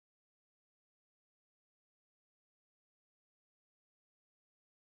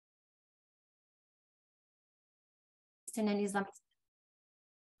Eastern and Islamic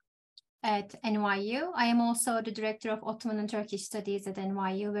at NYU. I am also the director of Ottoman and Turkish Studies at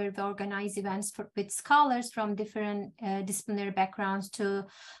NYU, where we organize events with scholars from different disciplinary backgrounds to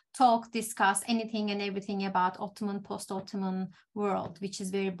talk, discuss anything and everything about Ottoman, post-Ottoman world, which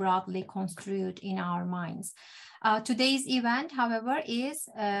is very broadly construed in our minds. Today's event, however, is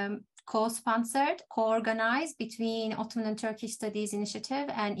co-sponsored, co-organized between Ottoman and Turkish Studies Initiative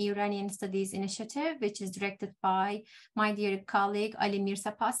and Iranian Studies Initiative, which is directed by my dear colleague Ali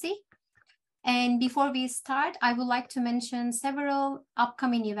Mirsapasi. And before we start, I would like to mention several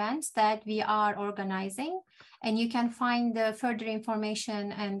upcoming events that we are organizing, and you can find the further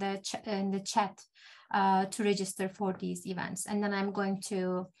information in the chat to register for these events. And then I'm going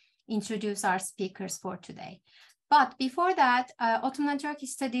to introduce our speakers for today. But before that, Ottoman and Turkish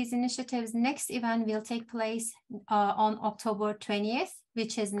Studies Initiative's next event will take place on October 20th,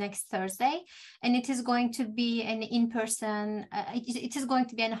 which is next Thursday. And it is going to be an in-person, it is going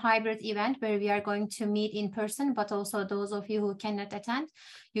to be a hybrid event where we are going to meet in person, but also those of you who cannot attend,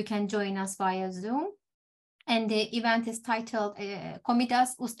 you can join us via Zoom. And the event is titled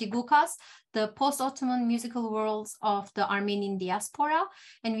Komitas Ustigukas, the Post-Ottoman Musical Worlds of the Armenian Diaspora.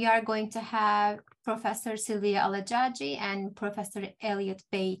 And we are going to have Professor Sylvia Alajaji and Professor Elliot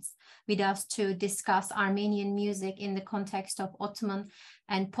Bates with us to discuss Armenian music in the context of Ottoman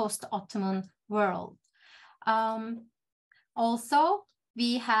and post-Ottoman world. Also,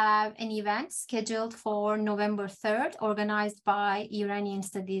 we have an event scheduled for November 3rd, organized by Iranian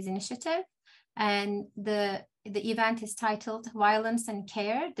Studies Initiative. And the event is titled Violence and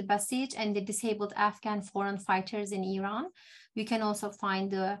Care, the Basij and the Disabled Afghan Foreign Fighters in Iran. You can also find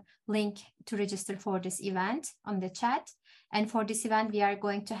the link to register for this event on the chat. And for this event, we are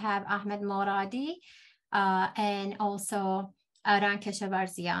going to have Ahmed Moradi and also Aran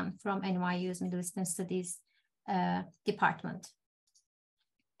Keshavarzian from NYU's Middle Eastern Studies department.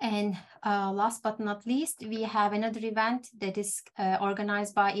 And last but not least, we have another event that is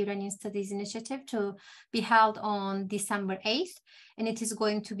organized by Iranian Studies Initiative to be held on December 8th. And it is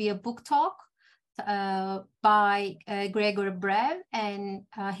going to be a book talk by Gregor Brev. And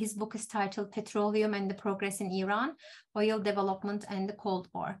his book is titled Petroleum and the Progress in Iran, Oil Development and the Cold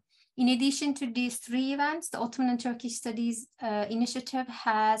War. In addition to these three events, the Ottoman and Turkish Studies Initiative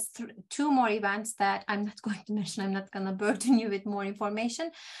has two more events that I'm not going to mention. I'm not going to burden you with more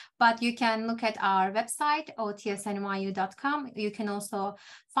information, but you can look at our website, otsnyu.com. You can also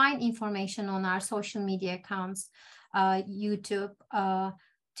find information on our social media accounts, YouTube,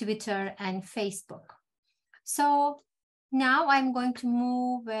 Twitter, and Facebook. So now I'm going to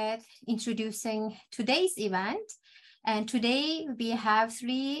move with introducing today's event. And today we have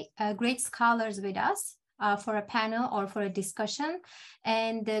three great scholars with us for a panel or for a discussion.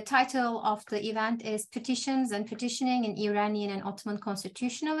 And the title of the event is Petitions and Petitioning in Iranian and Ottoman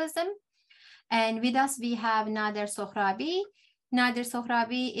Constitutionalism. And with us we have Nader Sohrabi. Nader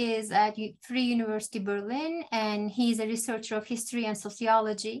Sohrabi is at Free University Berlin, and he's a researcher of history and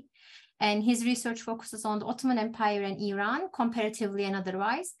sociology. And his research focuses on the Ottoman Empire and Iran, comparatively and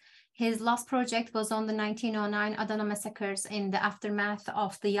otherwise. His last project was on the 1909 Adana massacres in the aftermath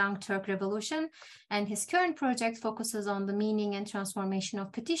of the Young Turk Revolution, and his current project focuses on the meaning and transformation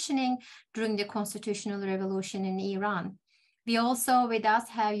of petitioning during the constitutional revolution in Iran. We also with us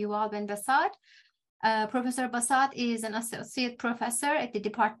have Yuval Ben-Bassat. Professor Bassat is an associate professor at the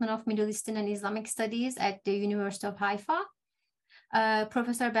Department of Middle Eastern and Islamic Studies at the University of Haifa.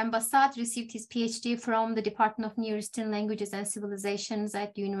 Professor Ben-Bassat received his PhD from the Department of Near Eastern Languages and Civilizations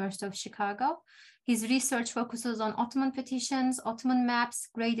at the University of Chicago. His research focuses on Ottoman petitions, Ottoman maps,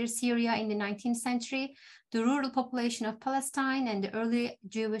 Greater Syria in the 19th century, the rural population of Palestine and the early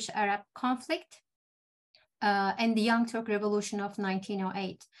Jewish-Arab conflict, and the Young Turk Revolution of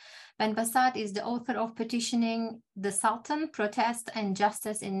 1908. Ben-Bassat is the author of Petitioning the Sultan, Protest and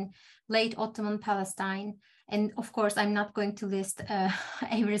Justice in Late Ottoman Palestine. And of course, I'm not going to list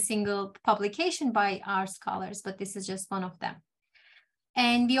every single publication by our scholars, but this is just one of them.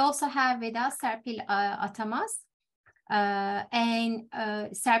 And we also have with us Serpil Atamaz.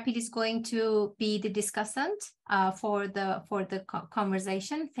 Serpil is going to be the discussant for the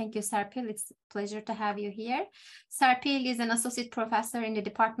conversation. Thank you, Serpil. It's a pleasure to have you here. Serpil is an associate professor in the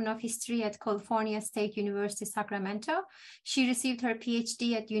Department of History at California State University, Sacramento. She received her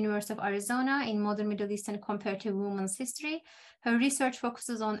PhD at the University of Arizona in Modern Middle East and Comparative Women's History. Her research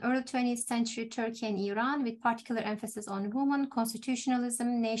focuses on early 20th century Turkey and Iran, with particular emphasis on women,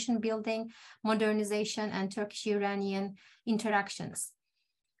 constitutionalism, nation building, modernization, and Turkish-Iranian interactions.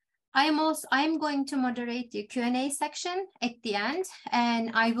 I'm going to moderate the Q&A section at the end,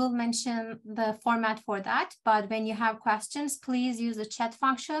 and I will mention the format for that. But when you have questions, please use the chat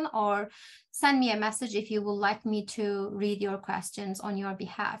function or send me a message if you would like me to read your questions on your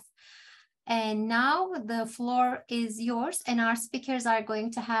behalf. And now the floor is yours, and our speakers are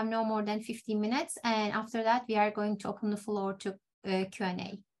going to have no more than 15 minutes. And after that, we are going to open the floor to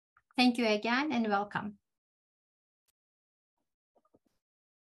Q&A. Thank you again and welcome.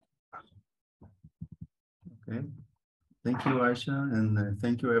 Okay, thank you, Ayşe, and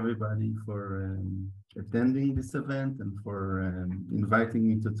thank you everybody for attending this event and for inviting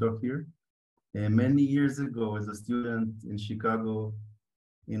me to talk here. Many years ago, as a student in Chicago,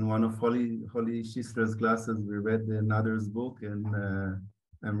 in one of Holly Schistra's classes, we read Nader's book, and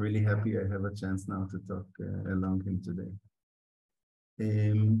I'm really happy I have a chance now to talk along him today.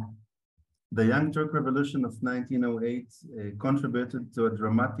 The Young Turk Revolution of 1908 contributed to a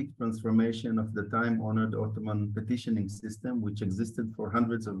dramatic transformation of the time-honored Ottoman petitioning system, which existed for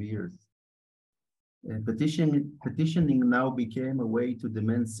hundreds of years. Petitioning now became a way to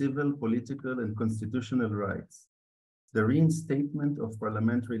demand civil, political, and constitutional rights. The reinstatement of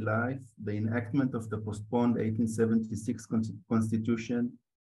parliamentary life, the enactment of the postponed 1876 constitution,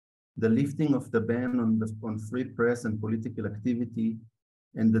 the lifting of the ban on free press and political activity,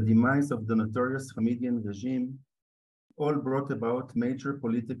 and the demise of the notorious Hamidian regime all brought about major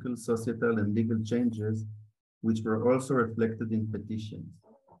political, societal, and legal changes, which were also reflected in petitions.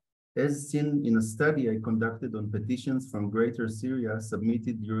 As seen in a study I conducted on petitions from Greater Syria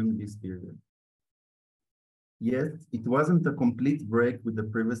submitted during this period. Yet, it wasn't a complete break with the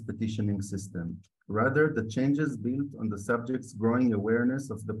previous petitioning system. Rather, the changes built on the subject's growing awareness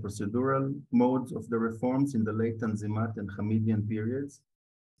of the procedural modes of the reforms in the late Tanzimat and Hamidian periods,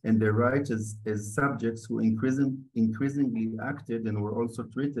 and their rights as subjects who increasingly acted and were also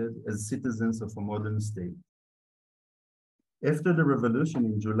treated as citizens of a modern state. After the revolution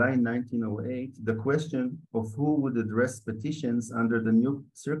in July 1908, the question of who would address petitions under the new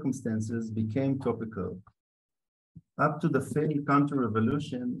circumstances became topical. Up to the failed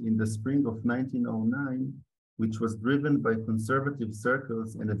counter-revolution in the spring of 1909, which was driven by conservative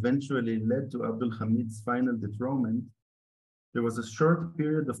circles and eventually led to Abdul Hamid's final dethronement, there was a short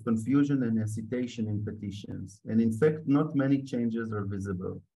period of confusion and hesitation in petitions, and in fact, not many changes are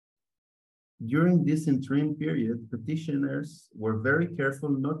visible. During this interim period, petitioners were very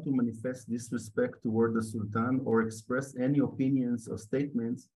careful not to manifest disrespect toward the Sultan or express any opinions or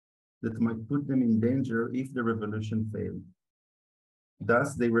statements that might put them in danger if the revolution failed.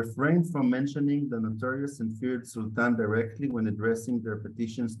 Thus, they refrained from mentioning the notorious and feared Sultan directly when addressing their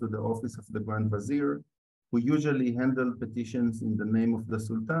petitions to the office of the Grand Vizier, who usually handled petitions in the name of the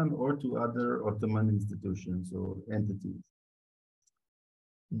Sultan or to other Ottoman institutions or entities.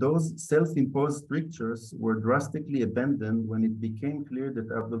 Those self-imposed strictures were drastically abandoned when it became clear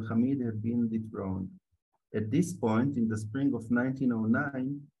that Abdul Hamid had been dethroned. At this point, in the spring of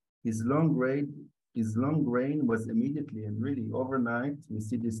 1909, his long reign was immediately, and really overnight, we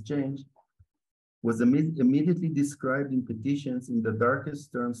see this change, was immediately described in petitions in the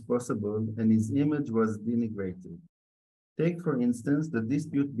darkest terms possible, and his image was denigrated. Take, for instance, the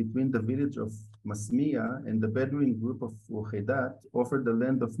dispute between the village of Masmiya and the Bedouin group of Wuhedat offered the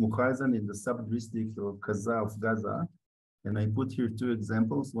land of Mukhazan in the sub-district of Kaza of Gaza. And I put here two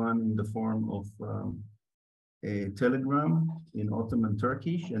examples, one in the form of a telegram in Ottoman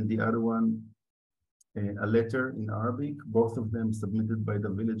Turkish, and the other one a letter in Arabic, both of them submitted by the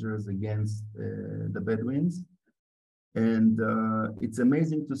villagers against the Bedouins. And it's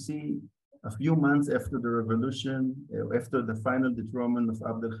amazing to see a few months after the revolution, after the final dethronement of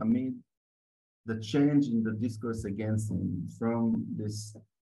Abdul Hamid, the change in the discourse against him from this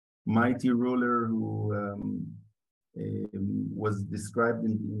mighty ruler who was described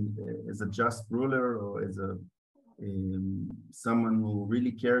as a just ruler or as someone who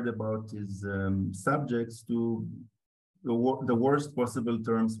really cared about his subjects to the worst possible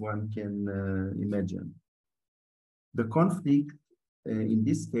terms one can imagine. The conflict in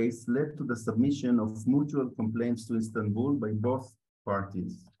this case led to the submission of mutual complaints to Istanbul by both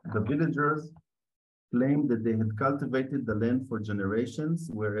parties. The villagers claimed that they had cultivated the land for generations,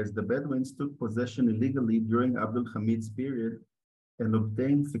 whereas the Bedouins took possession illegally during Abdul Hamid's period and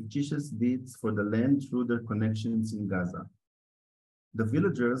obtained fictitious deeds for the land through their connections in Gaza. The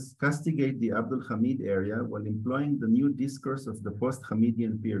villagers castigate the Abdul Hamid area while employing the new discourse of the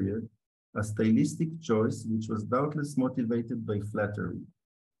post-Hamidian period, a stylistic choice which was doubtless motivated by flattery.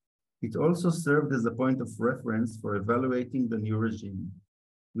 It also served as a point of reference for evaluating the new regime,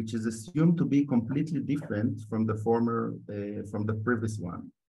 which is assumed to be completely different from the previous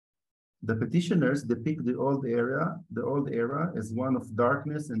one. The petitioners depict the old era as one of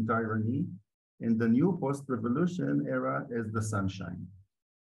darkness and tyranny, and the new post-revolution era as the sunshine.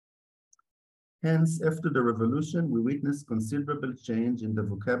 Hence, after the revolution, we witnessed considerable change in the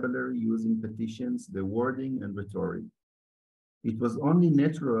vocabulary used in petitions, the wording, and rhetoric. It was only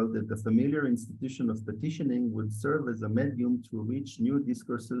natural that the familiar institution of petitioning would serve as a medium through which new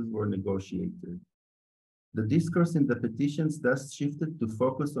discourses were negotiated. The discourse in the petitions thus shifted to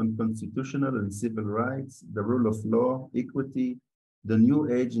focus on constitutional and civil rights, the rule of law, equity, the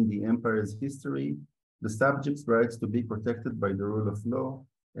new age in the empire's history, the subject's rights to be protected by the rule of law,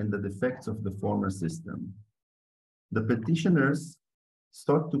 and the defects of the former system. The petitioners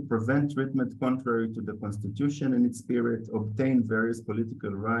sought to prevent treatment contrary to the constitution and its spirit, obtain various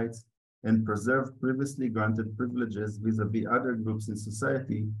political rights, and preserve previously granted privileges vis-a-vis other groups in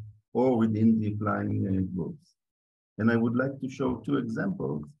society or within the applying groups. And I would like to show two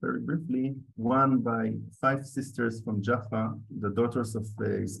examples very briefly, one by 5 sisters from Jaffa, the daughters of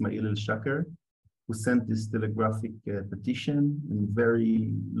Ismail el-Shaker, who sent this telegraphic petition in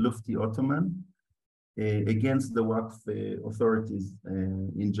very lofty Ottoman against the Waqf authorities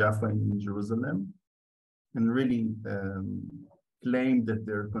in Jaffa and in Jerusalem, and really claimed that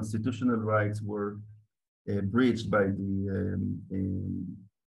their constitutional rights were breached by the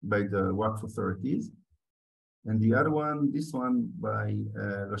Waqf authorities. And the other one, this one by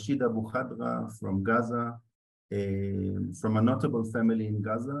Rashid Abu Khadra from Gaza, from a notable family in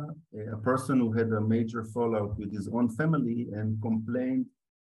Gaza, a person who had a major fallout with his own family and complained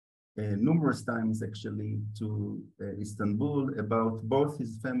numerous times actually to Istanbul about both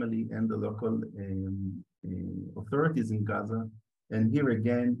his family and the local authorities in Gaza. And here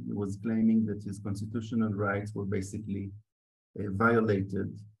again, he was claiming that his constitutional rights were basically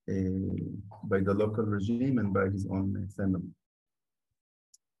violated by the local regime and by his own family.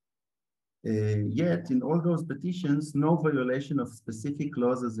 Yet, in all those petitions, no violation of specific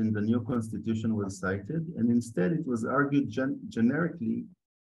clauses in the new constitution was cited, and instead it was argued generically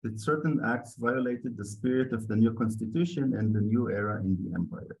that certain acts violated the spirit of the new constitution and the new era in the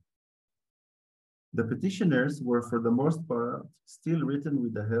empire. The petitioners were, for the most part, still written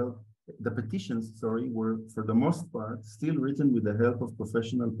with the help. The petitions, were for the most part still written with the help of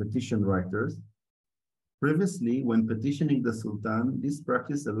professional petition writers. Previously, when petitioning the Sultan, this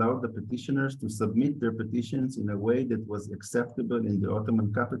practice allowed the petitioners to submit their petitions in a way that was acceptable in the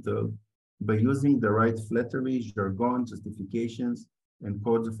Ottoman capital by using the right flattery, jargon, justifications, and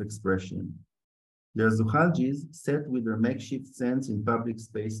codes of expression. Their Zukhalgis sat with their makeshift stands in public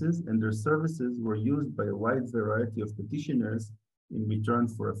spaces, and their services were used by a wide variety of petitioners in return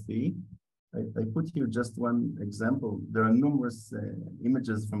for a fee. I put here just one example. There are numerous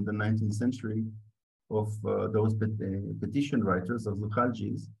images from the 19th century of those petition writers, of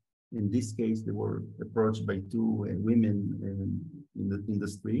Zukhalgis. In this case, they were approached by 2 women in the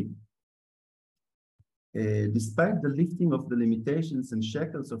street. Despite the lifting of the limitations and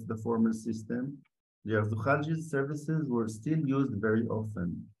shackles of the former system, the Zukhalgis' services were still used very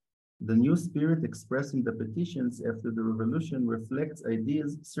often. The new spirit expressed in the petitions after the revolution reflects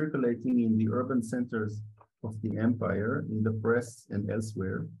ideas circulating in the urban centers of the empire, in the press and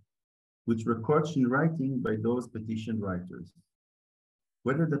elsewhere, which were caught in writing by those petition writers.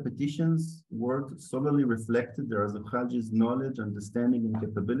 Whether the petitions' words solely reflected the Zukhalgis' knowledge, understanding, and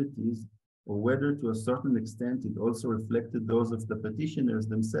capabilities, or whether to a certain extent it also reflected those of the petitioners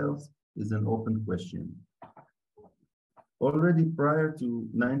themselves, is an open question. Already prior to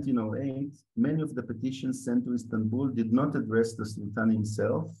 1908, many of the petitions sent to Istanbul did not address the Sultan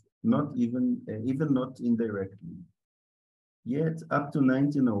himself, not even not indirectly. Yet, up to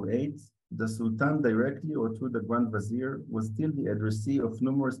 1908, the Sultan directly or through the Grand Vizier was still the addressee of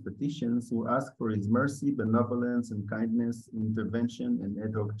numerous petitions who asked for his mercy, benevolence, and kindness, intervention, and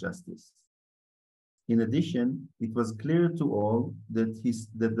ad hoc justice. In addition, it was clear to all that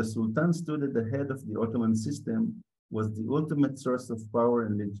the Sultan stood at the head of the Ottoman system, was the ultimate source of power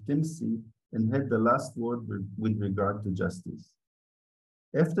and legitimacy, and had the last word with regard to justice.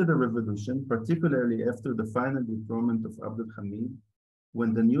 After the revolution, particularly after the final dethronement of Abd al-Hamid,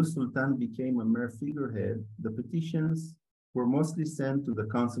 when the new Sultan became a mere figurehead, the petitions were mostly sent to the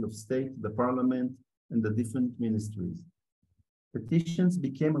Council of State, the Parliament, and the different ministries. Petitions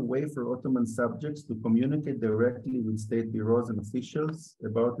became a way for Ottoman subjects to communicate directly with state bureaus and officials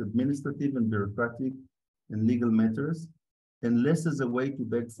about administrative and bureaucratic and legal matters, and less as a way to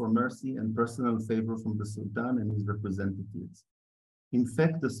beg for mercy and personal favor from the Sultan and his representatives. In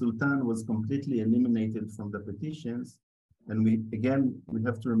fact, the Sultan was completely eliminated from the petitions, and we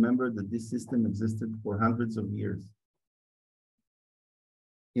have to remember that this system existed for hundreds of years.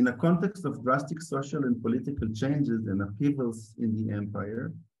 In a context of drastic social and political changes and upheavals in the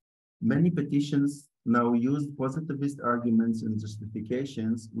empire, many petitions now used positivist arguments and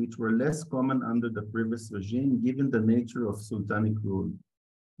justifications which were less common under the previous regime given the nature of sultanic rule,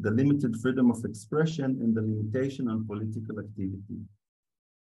 the limited freedom of expression, and the limitation on political activity.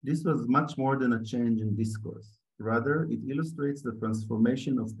 This was much more than a change in discourse. Rather, it illustrates the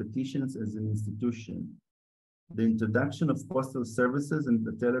transformation of petitions as an institution. The introduction of postal services and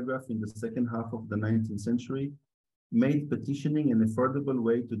the telegraph in the second half of the 19th century made petitioning an affordable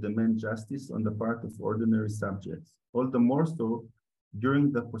way to demand justice on the part of ordinary subjects, all the more so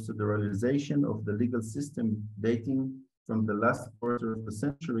during the proceduralization of the legal system dating from the last quarter of the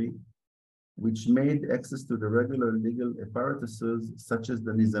century, which made access to the regular legal apparatuses, such as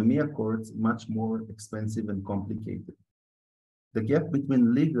the Nizamiya courts, much more expensive and complicated. The gap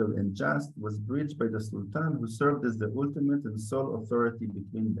between legal and just was bridged by the Sultan, who served as the ultimate and sole authority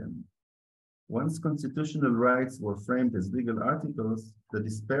between them. Once constitutional rights were framed as legal articles, the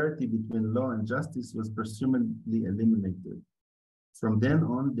disparity between law and justice was presumably eliminated. From then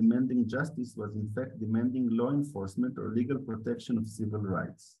on, demanding justice was in fact demanding law enforcement or legal protection of civil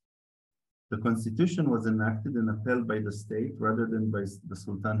rights. The constitution was enacted and upheld by the state rather than by the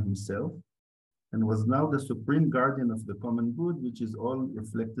Sultan himself, and was now the supreme guardian of the common good, which is all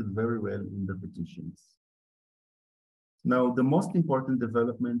reflected very well in the petitions. Now, the most important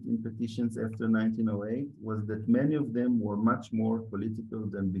development in petitions after 1908 was that many of them were much more political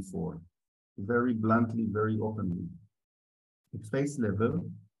than before, very bluntly, very openly. At face level,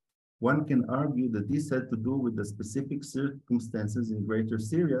 one can argue that this had to do with the specific circumstances in Greater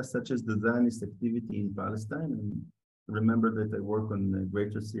Syria, such as the Zionist activity in Palestine. And remember that I work on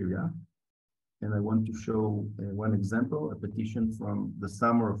Greater Syria. And I want to show one example, a petition from the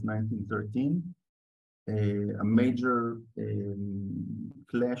summer of 1913, a major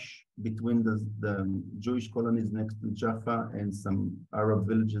clash between the Jewish colonies next to Jaffa and some Arab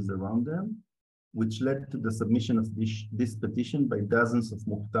villages around them, which led to the submission of this petition by dozens of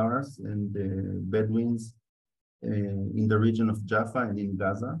Muhtars and Bedouins in the region of Jaffa and in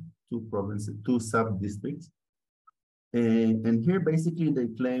Gaza, two sub-districts. And here, basically, they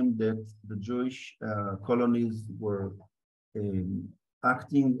claimed that the Jewish colonies were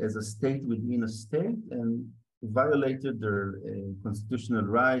acting as a state within a state and violated their constitutional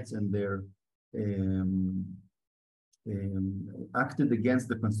rights and their acted against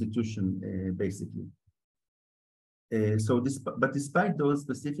the constitution, basically. But despite those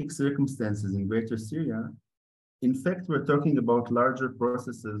specific circumstances in Greater Syria, in fact, we're talking about larger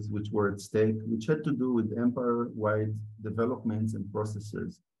processes which were at stake, which had to do with empire-wide developments and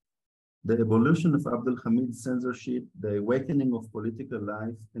processes. The evolution of Abdul Hamid's censorship, the awakening of political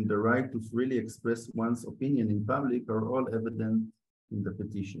life, and the right to freely express one's opinion in public are all evident in the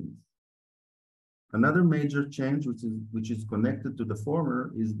petitions. Another major change, which is connected to the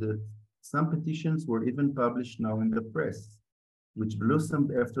former, is that some petitions were even published now in the press, which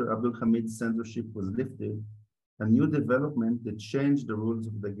blossomed after Abdul Hamid's censorship was lifted, a new development that changed the rules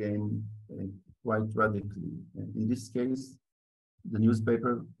of the game quite radically. In this case, the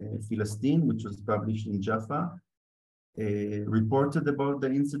newspaper Philistine, which was published in Jaffa, reported about the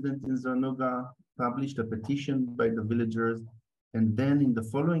incident in Zarnuga, published a petition by the villagers, and then in the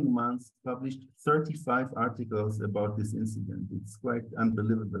following months published 35 articles about this incident. It's quite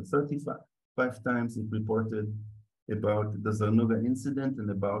unbelievable. 35 times it reported about the Zarnuga incident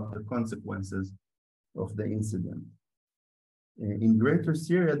and about the consequences of the incident. In Greater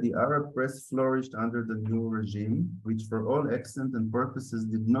Syria, the Arab press flourished under the new regime, which for all extent and purposes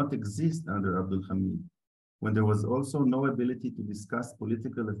did not exist under Abdul Hamid, when there was also no ability to discuss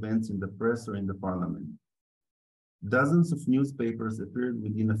political events in the press or in the parliament. Dozens of newspapers appeared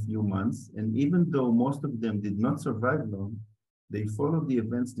within a few months, and even though most of them did not survive long, they followed the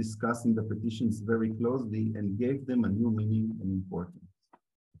events discussed in the petitions very closely and gave them a new meaning and importance.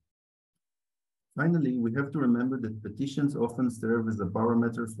 Finally, we have to remember that petitions often serve as a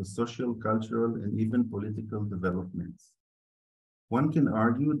barometer for social, cultural, and even political developments. One can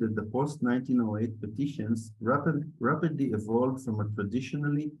argue that the post-1908 petitions rapidly evolved from a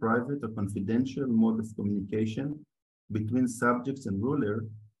traditionally private or confidential mode of communication between subjects and ruler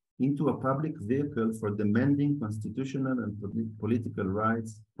into a public vehicle for demanding constitutional and political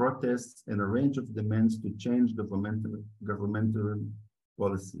rights, protests, and a range of demands to change governmental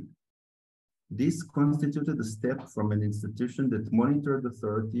policy. This constituted a step from an institution that monitored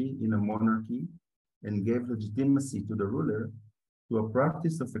authority in a monarchy and gave legitimacy to the ruler to a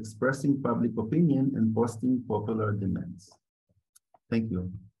practice of expressing public opinion and posting popular demands. Thank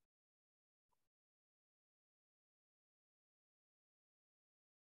you.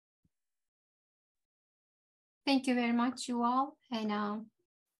 Thank you very much, Yuval. And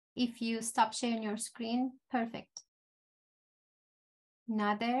if you stop sharing your screen, perfect.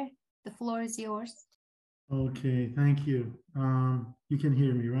 Nader, the floor is yours. Okay, thank you. You can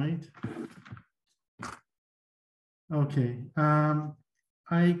hear me, right? Okay.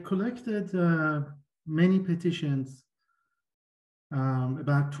 I collected many petitions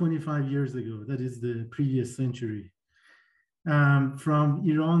about 25 years ago, that is the previous century, from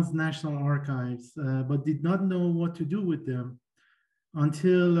Iran's national archives, but did not know what to do with them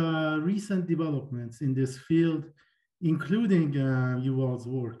until recent developments in this field, including Yuval's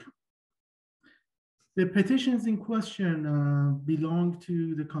work. The petitions in question belong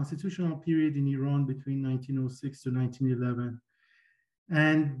to the constitutional period in Iran between 1906 to 1911.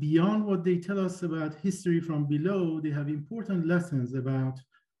 And beyond what they tell us about history from below, they have important lessons about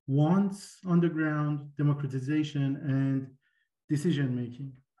wants, underground, democratization, and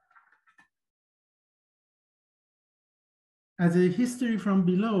decision-making. As a history from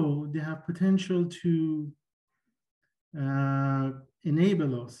below, they have potential to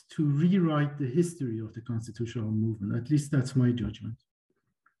enable us to rewrite the history of the constitutional movement. At least that's my judgment.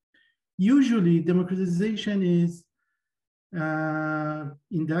 Usually, democratization is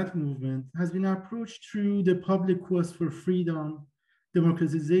in that movement has been approached through the public quest for freedom,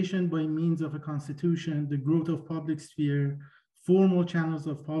 democratization by means of a constitution, the growth of public sphere, formal channels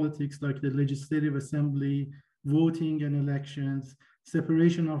of politics like the legislative assembly, voting and elections,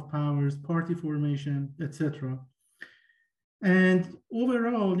 separation of powers, party formation, etc. And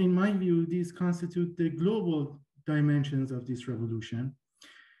overall, in my view, these constitute the global dimensions of this revolution.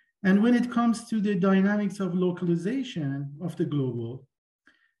 And when it comes to the dynamics of localization of the global,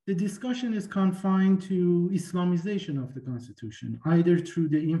 the discussion is confined to Islamization of the constitution, either through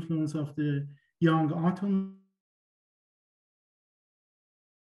the influence of the Young Ottomans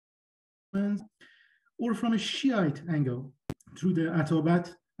or from a Shiite angle through the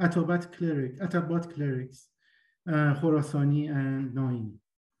Atabat clerics, Khorasani and Naini.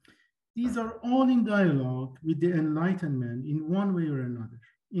 These are all in dialogue with the Enlightenment in one way or another,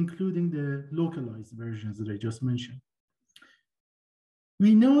 including the localized versions that I just mentioned.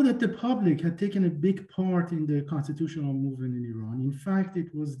 We know that the public had taken a big part in the constitutional movement in Iran. In fact,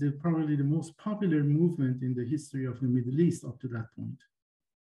 it was probably the most popular movement in the history of the Middle East up to that point.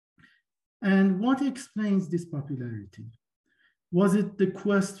 And what explains this popularity? Was it the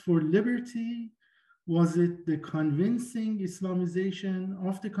quest for liberty? Was it the convincing Islamization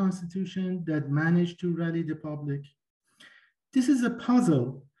of the constitution that managed to rally the public? This is a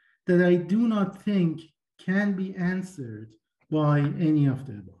puzzle that I do not think can be answered by any of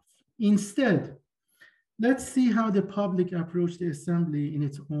the above. Instead, let's see how the public approached the assembly in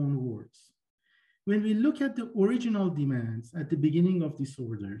its own words. When we look at the original demands at the beginning of these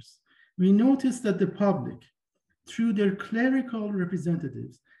orders, we notice that the public, through their clerical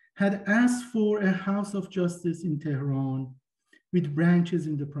representatives, had asked for a house of justice in Tehran with branches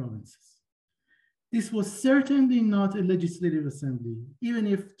in the provinces. This was certainly not a legislative assembly, even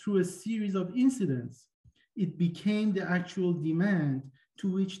if through a series of incidents, it became the actual demand to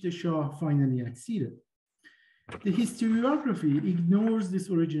which the Shah finally acceded. The historiography ignores this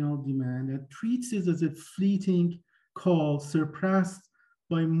original demand and treats it as a fleeting call surpassed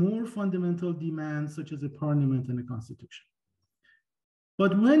by more fundamental demands such as a parliament and a constitution.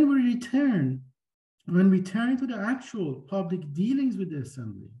 But when we turn to the actual public dealings with the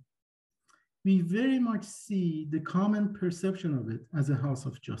assembly, we very much see the common perception of it as a house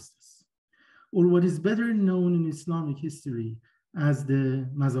of justice, or what is better known in Islamic history as the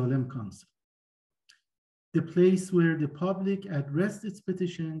Mazalem Council, the place where the public addressed its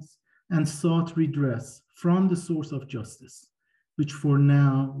petitions and sought redress from the source of justice, which for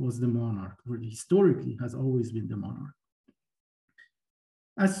now was the monarch, or historically has always been the monarch.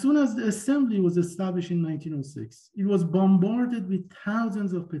 As soon as the assembly was established in 1906, it was bombarded with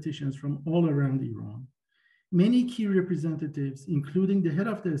thousands of petitions from all around Iran. Many key representatives, including the head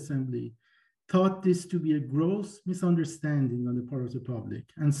of the assembly, thought this to be a gross misunderstanding on the part of the public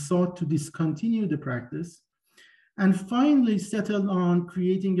and sought to discontinue the practice, and finally settled on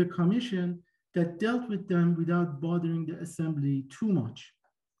creating a commission that dealt with them without bothering the assembly too much.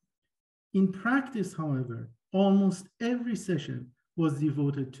 In practice, however, almost every session was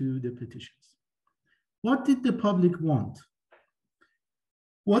devoted to the petitions. What did the public want?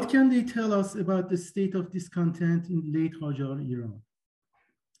 What can they tell us about the state of discontent in late Qajar Iran?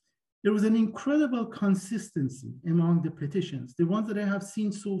 There was an incredible consistency among the petitions, the ones that I have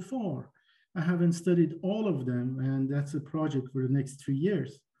seen so far. I haven't studied all of them, and that's a project for the next 3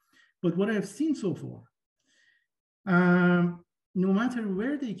 years. But what I have seen so far, no matter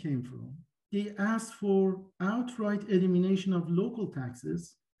where they came from, they asked for outright elimination of local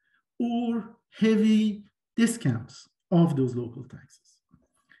taxes or heavy discounts of those local taxes.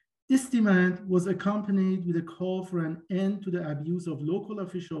 This demand was accompanied with a call for an end to the abuse of local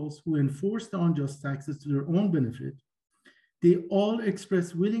officials who enforced the unjust taxes to their own benefit. They all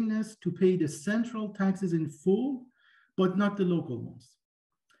expressed willingness to pay the central taxes in full, but not the local ones.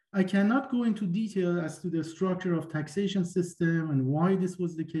 I cannot go into detail as to the structure of taxation system and why this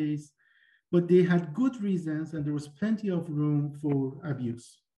was the case, but they had good reasons and there was plenty of room for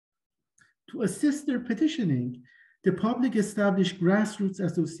abuse. To assist their petitioning, the public established grassroots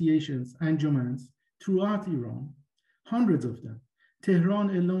associations, anjumans, throughout Iran, hundreds of them. Tehran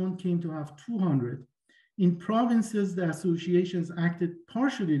alone came to have 200. In provinces, the associations acted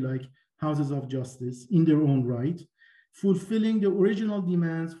partially like houses of justice in their own right, fulfilling the original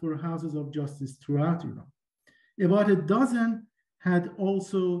demands for houses of justice throughout Iran. About a dozen had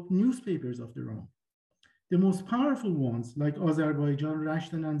also newspapers of their own. The most powerful ones, like Azerbaijan,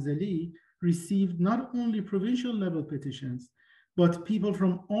 Rashtan, and Zeli, received not only provincial level petitions, but people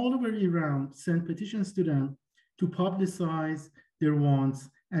from all over Iran sent petitions to them to publicize their wants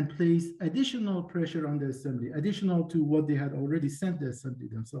and place additional pressure on the assembly, additional to what they had already sent the assembly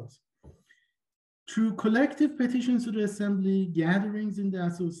themselves. Through collective petitions to the assembly, gatherings in the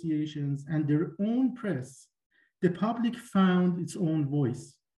associations, and their own press, the public found its own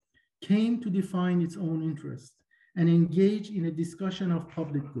voice, came to define its own interest, and engage in a discussion of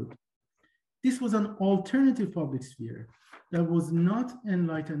public good. This was an alternative public sphere that was not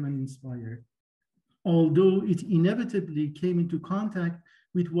Enlightenment inspired, although it inevitably came into contact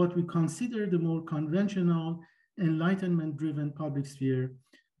with what we consider the more conventional Enlightenment-driven public sphere,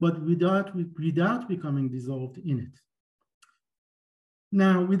 but without becoming dissolved in it.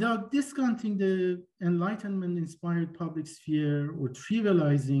 Now, without discounting the Enlightenment-inspired public sphere or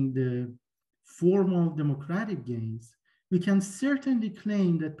trivializing the formal democratic gains, we can certainly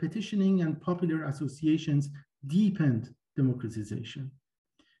claim that petitioning and popular associations deepened democratization.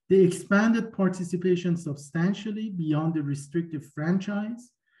 They expanded participation substantially beyond the restrictive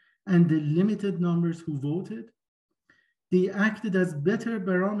franchise and the limited numbers who voted. They acted as better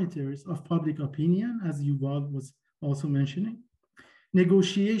barometers of public opinion, as Yuval was also mentioning.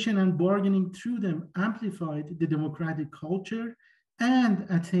 Negotiation and bargaining through them amplified the democratic culture and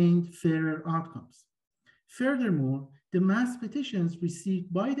attained fairer outcomes. Furthermore, the mass petitions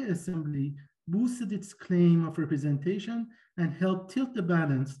received by the assembly boosted its claim of representation and helped tilt the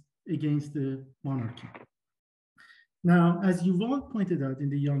balance against the monarchy. Now, as Yuval pointed out in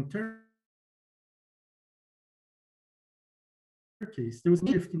the Young Turk case, there was a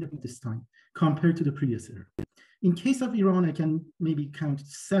shift in this time compared to the previous era. In case of Iran, I can maybe count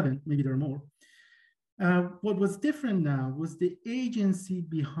 7, maybe there are more. What was different now was the agency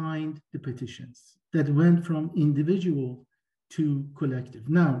behind the petitions that went from individual to collective.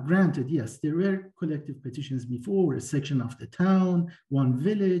 Now, granted, yes, there were collective petitions before, a section of the town, one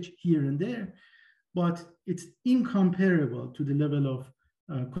village here and there, but it's incomparable to the level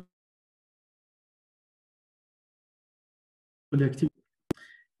of collective.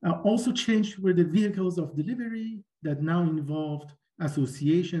 Also changed were the vehicles of delivery that now involved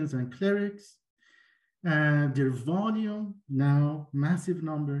associations and clerics. Their volume, now massive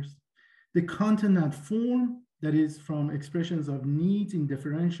numbers. The content and form, that is from expressions of needs in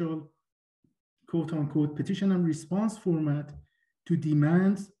differential, quote unquote, petition and response format to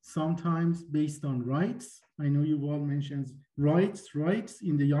demands, sometimes based on rights. I know Yuval mentions rights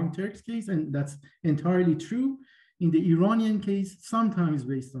in the Young Turks case, and that's entirely true. In the Iranian case, sometimes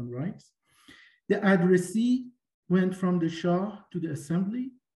based on rights. The addressee went from the Shah to the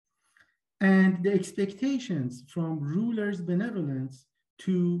assembly, and the expectations from rulers' benevolence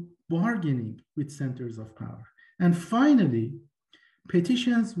to bargaining with centers of power. And finally,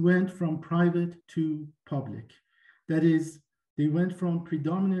 petitions went from private to public. That is, they went from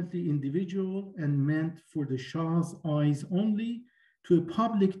predominantly individual and meant for the Shah's eyes only to a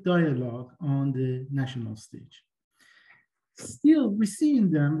public dialogue on the national stage. Still, we see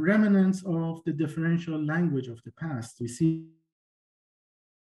in them remnants of the differential language of the past. We see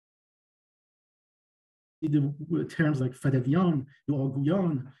the terms like Fadaviyan,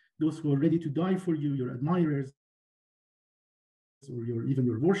 Duaguyan, those who are ready to die for you, your admirers, or even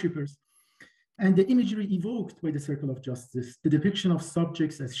your worshippers. And the imagery evoked by the circle of justice, the depiction of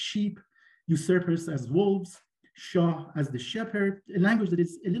subjects as sheep, usurpers as wolves, Shah as the shepherd, a language that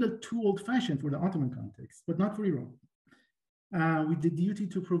is a little too old-fashioned for the Ottoman context, but not for Iran. With the duty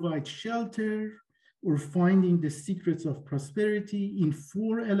to provide shelter or finding the secrets of prosperity in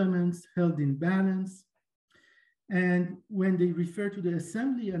 4 elements held in balance. And when they refer to the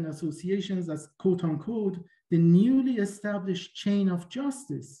assembly and associations as quote unquote, the newly established chain of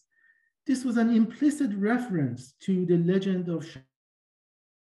justice, this was an implicit reference to the legend of Shah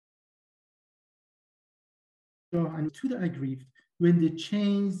and to the aggrieved when the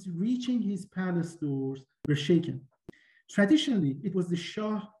chains reaching his palace doors were shaken. Traditionally, it was the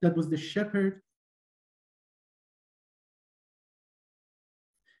Shah that was the shepherd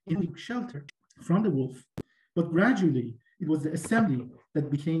in shelter from the wolf, but gradually it was the assembly that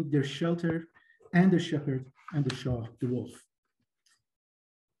became their shelter and the shepherd and the Shah, the wolf.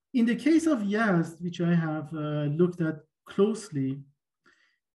 In the case of Yazd, which I have looked at closely,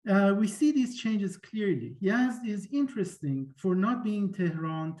 we see these changes clearly. Yazd is interesting for not being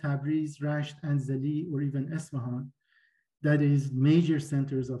Tehran, Tabriz, Rasht, and Zali, or even Isfahan, that is major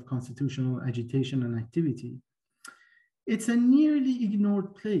centers of constitutional agitation and activity. It's a nearly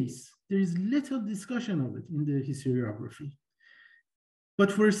ignored place. There is little discussion of it in the historiography.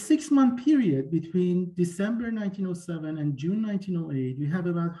 But for a 6-month period between December 1907 and June 1908, we have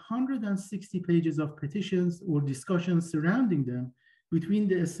about 160 pages of petitions or discussions surrounding them between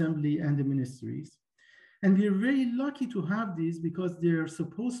the assembly and the ministries. And we are very lucky to have these because they are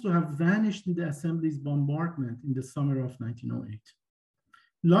supposed to have vanished in the assembly's bombardment in the summer of 1908.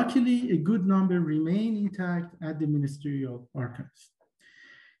 Luckily, a good number remain intact at the ministerial archives.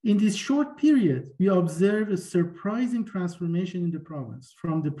 In this short period, we observe a surprising transformation in the province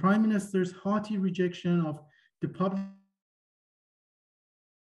from the prime minister's haughty rejection of the public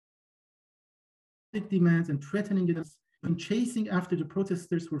demands and threatening it in chasing after the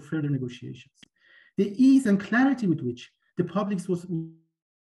protesters for further negotiations. The ease and clarity with which the public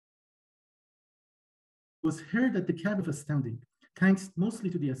was heard at the cab of astounding, thanks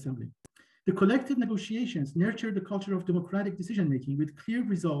mostly to the assembly. The collective negotiations nurtured the culture of democratic decision-making with clear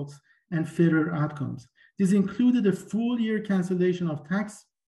results and fairer outcomes. This included a full-year cancellation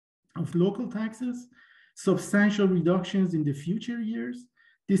of local taxes, substantial reductions in the future years,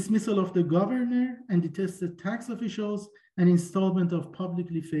 dismissal of the governor and detested tax officials, and installment of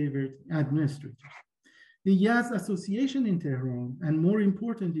publicly favored administrators. The Yazd Association in Tehran, and more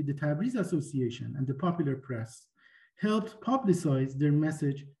importantly, the Tabriz Association and the popular press, helped publicize their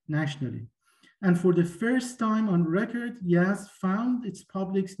message nationally. And for the first time on record, Yazd found its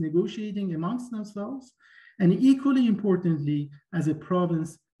publics negotiating amongst themselves, and equally importantly, as a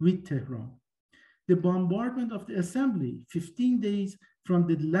province with Tehran. The bombardment of the assembly, 15 days from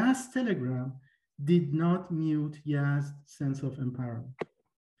the last telegram, did not mute Yazd's sense of empowerment.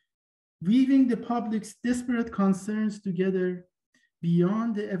 Weaving the public's desperate concerns together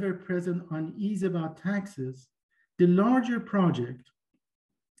beyond the ever-present unease about taxes, the larger project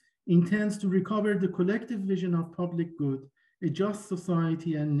intends to recover the collective vision of public good, a just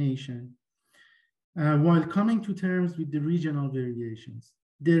society and nation, while coming to terms with the regional variations.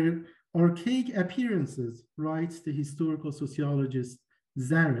 Their archaic appearances, writes the historical sociologist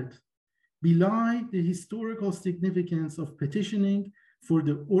Zaret, belie the historical significance of petitioning for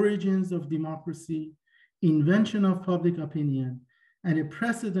the origins of democracy, invention of public opinion, and a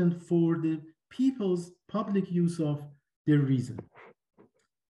precedent for the people's public use of their reason.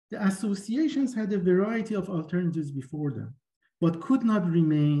 The associations had a variety of alternatives before them, but could not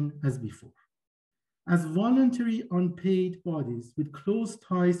remain as before. As voluntary unpaid bodies with close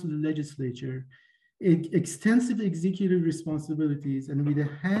ties to the legislature, extensive executive responsibilities, and with a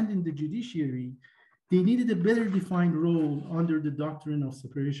hand in the judiciary, they needed a better defined role under the doctrine of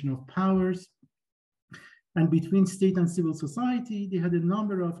separation of powers. And between state and civil society, they had a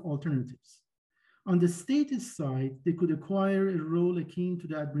number of alternatives. On the statist side, they could acquire a role akin to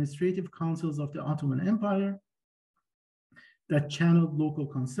the administrative councils of the Ottoman Empire that channeled local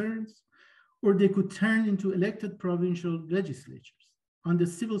concerns, or they could turn into elected provincial legislatures. On the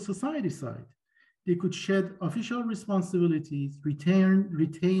civil society side, they could shed official responsibilities,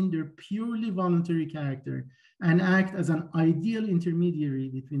 retain their purely voluntary character, and act as an ideal intermediary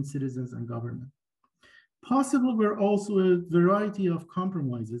between citizens and government. Possible were also a variety of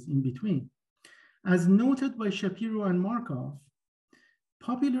compromises in between. As noted by Shapiro and Markov,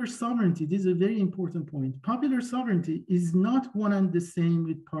 popular sovereignty, this is a very important point, popular sovereignty is not one and the same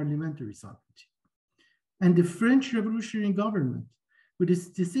with parliamentary sovereignty. And the French revolutionary government, with its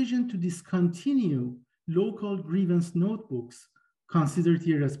decision to discontinue local grievance notebooks, considered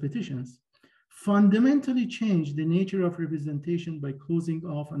here as petitions, fundamentally changed the nature of representation by closing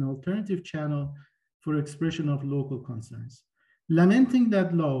off an alternative channel for expression of local concerns. Lamenting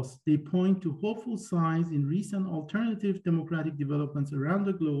that loss, they point to hopeful signs in recent alternative democratic developments around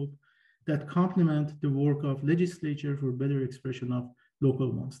the globe that complement the work of legislature for better expression of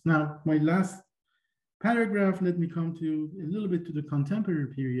local wants. Now, my last paragraph, let me come to a little bit to the contemporary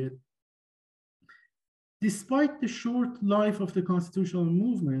period. Despite the short life of the constitutional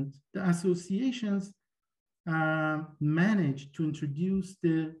movement, the associations managed to introduce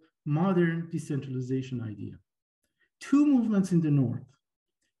the modern decentralization idea. Two movements in the North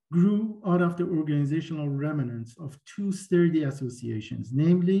grew out of the organizational remnants of two sturdy associations,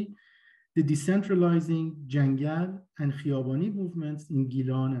 namely the decentralizing Jangal and Khiyabani movements in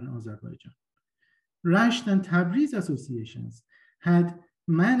Gilan and Azerbaijan. Rasht and Tabriz associations had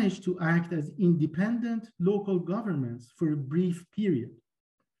managed to act as independent local governments for a brief period.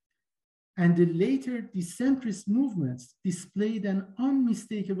 And the later decentrist movements displayed an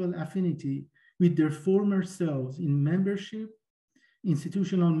unmistakable affinity with their former selves in membership,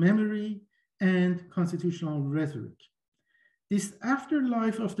 institutional memory, and constitutional rhetoric. This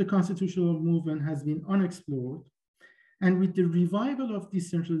afterlife of the constitutional movement has been unexplored, and with the revival of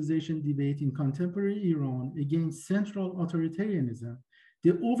decentralization debate in contemporary Iran against central authoritarianism,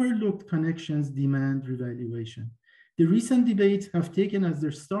 the overlooked connections demand revaluation. The recent debates have taken as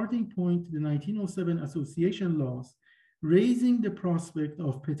their starting point the 1907 association laws, raising the prospect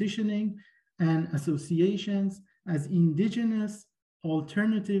of petitioning and associations as indigenous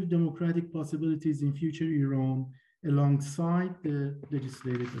alternative democratic possibilities in future Iran alongside the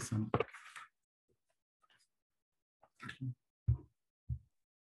Legislative Assembly.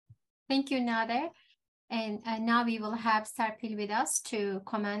 Thank you, Nader. And now we will have Serpil with us to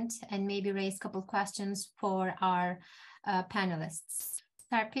comment and maybe raise a couple questions for our panelists.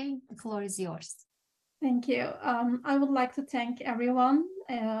 Serpil, the floor is yours. Thank you. I would like to thank everyone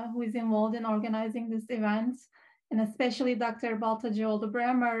who is involved in organizing this event, and especially Dr.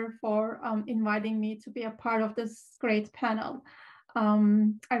 Baltacıoğlu-Brammer for inviting me to be a part of this great panel.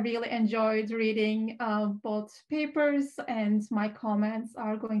 I really enjoyed reading both papers, and my comments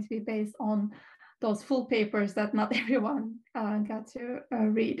are going to be based on those full papers that not everyone got to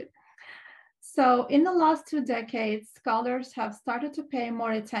read. So in the last 2 decades, scholars have started to pay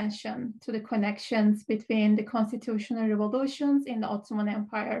more attention to the connections between the constitutional revolutions in the Ottoman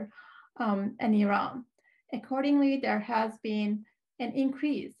Empire and Iran. Accordingly, there has been an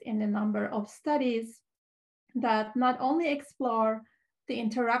increase in the number of studies that not only explore the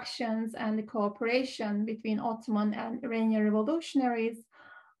interactions and the cooperation between Ottoman and Iranian revolutionaries,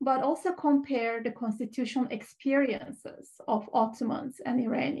 but also compare the constitutional experiences of Ottomans and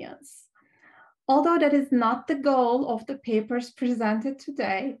Iranians. Although that is not the goal of the papers presented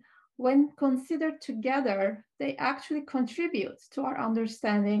today, when considered together, they actually contribute to our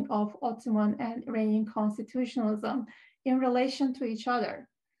understanding of Ottoman and Iranian constitutionalism in relation to each other,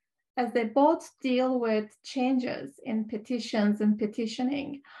 as they both deal with changes in petitions and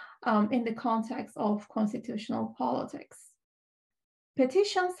petitioning in the context of constitutional politics.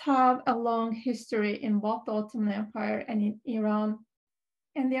 Petitions have a long history in both the Ottoman Empire and in Iran,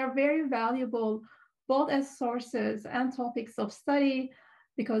 and they are very valuable both as sources and topics of study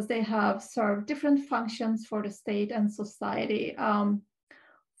because they have served different functions for the state and society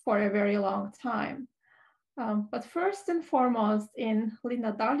for a very long time. But first and foremost, in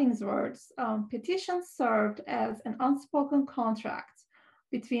Linda Darling's words, petitions served as an unspoken contract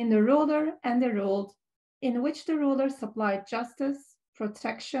between the ruler and the ruled, in which the ruler supplied justice,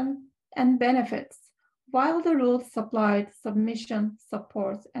 protection, and benefits, while the ruled supplied submission,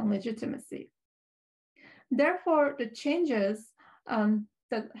 support, and legitimacy. Therefore, the changes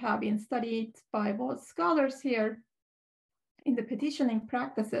that have been studied by both scholars here in the petitioning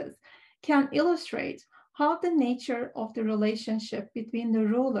practices can illustrate how the nature of the relationship between the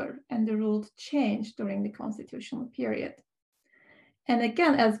ruler and the ruled changed during the constitutional period. And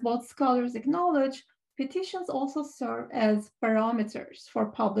again, as both scholars acknowledge, petitions also serve as barometers for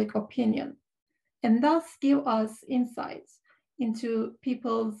public opinion, and thus give us insights into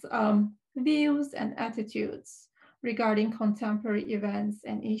people's views and attitudes regarding contemporary events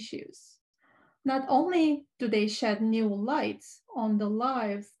and issues. Not only do they shed new light on the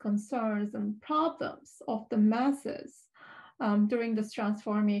lives, concerns, and problems of the masses during this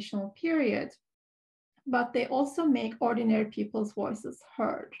transformational period, but they also make ordinary people's voices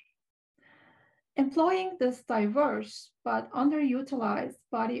heard. Employing this diverse but underutilized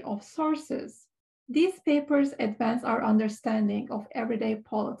body of sources, these papers advance our understanding of everyday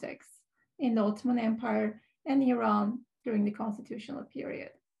politics in the Ottoman Empire and Iran during the constitutional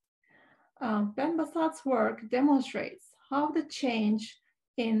period. Ben-Bassat's work demonstrates how the change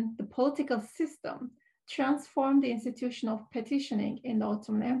in the political system transformed the institution of petitioning in the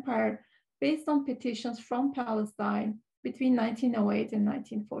Ottoman Empire based on petitions from Palestine between 1908 and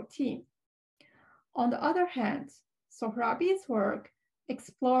 1914. On the other hand, Sohrabi's work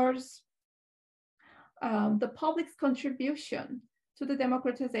explores the public's contribution to the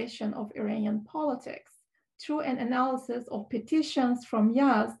democratization of Iranian politics through an analysis of petitions from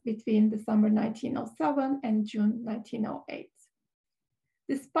Yazd between December 1907 and June 1908.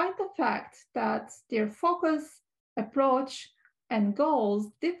 Despite the fact that their focus, approach, and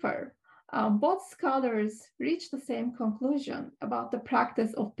goals differ, both scholars reach the same conclusion about the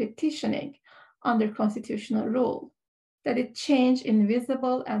practice of petitioning under constitutional rule, that it changed in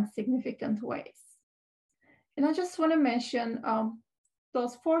visible and significant ways. And I just want to mention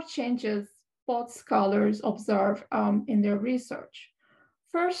those 4 changes both scholars observe in their research.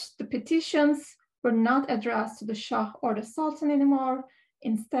 First, the petitions were not addressed to the Shah or the Sultan anymore.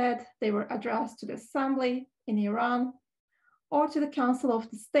 Instead, they were addressed to the assembly in Iran, or to the Council of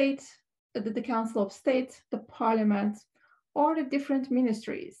the State, the Parliament, or the different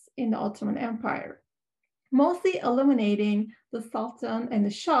ministries in the Ottoman Empire, mostly eliminating the Sultan and the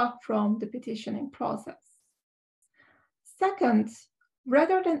Shah from the petitioning process. Second,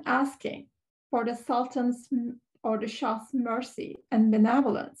 rather than asking for the Sultan's or the Shah's mercy and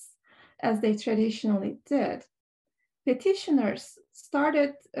benevolence, as they traditionally did, petitioners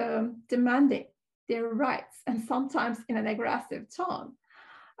started demanding their rights, and sometimes in an aggressive tone,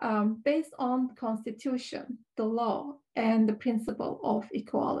 based on the constitution, the law, and the principle of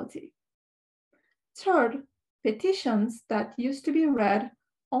equality. Third, petitions that used to be read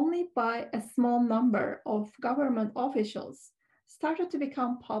only by a small number of government officials started to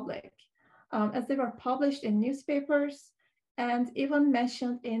become public, as they were published in newspapers and even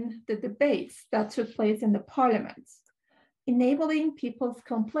mentioned in the debates that took place in the parliament, enabling people's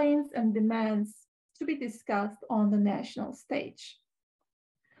complaints and demands to be discussed on the national stage.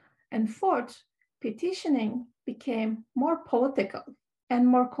 And fourth, petitioning became more political and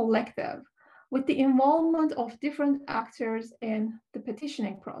more collective, with the involvement of different actors in the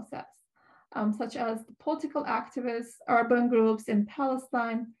petitioning process, such as the political activists, urban groups in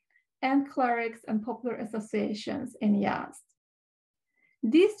Palestine, and clerics and popular associations in Yazd.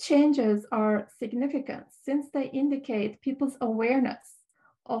 These changes are significant since they indicate people's awareness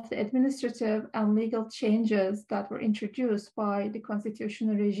of the administrative and legal changes that were introduced by the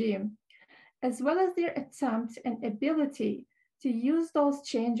constitutional regime, as well as their attempt and ability to use those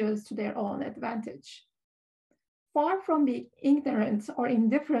changes to their own advantage. Far from being ignorant or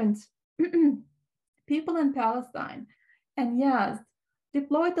indifferent, people in Palestine and Yazd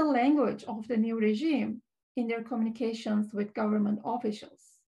deployed the language of the new regime in their communications with government officials.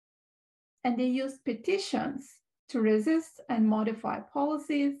 And they used petitions to resist and modify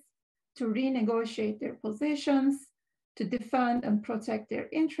policies, to renegotiate their positions, to defend and protect their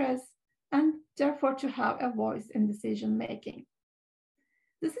interests, and therefore to have a voice in decision-making.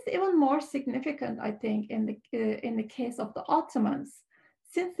 This is even more significant, I think, in the case of the Ottomans,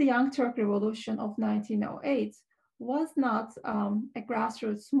 since the Young Turk Revolution of 1908 was not a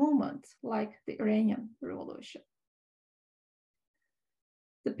grassroots movement like the Iranian Revolution.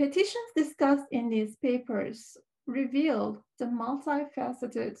 The petitions discussed in these papers revealed the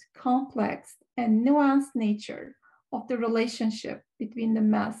multifaceted, complex, and nuanced nature of the relationship between the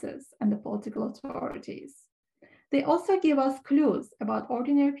masses and the political authorities. They also give us clues about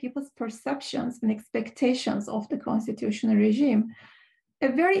ordinary people's perceptions and expectations of the constitutional regime,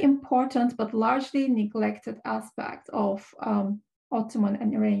 a very important but largely neglected aspect of Ottoman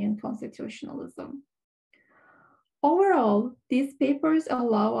and Iranian constitutionalism. Overall, these papers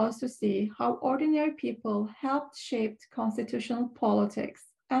allow us to see how ordinary people helped shape constitutional politics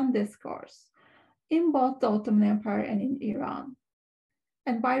and discourse in both the Ottoman Empire and in Iran.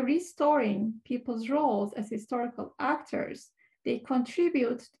 And by restoring people's roles as historical actors, they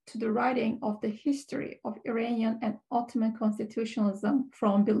contribute to the writing of the history of Iranian and Ottoman constitutionalism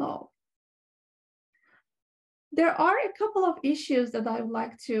from below. There are a couple of issues that I would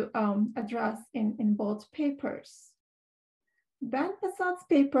like to address in both papers. Ben-Bassat's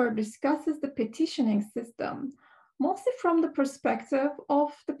paper discusses the petitioning system, mostly from the perspective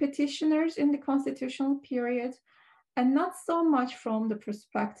of the petitioners in the constitutional period, and not so much from the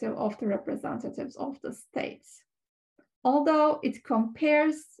perspective of the representatives of the states. Although it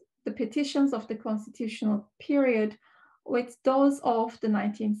compares the petitions of the constitutional period with those of the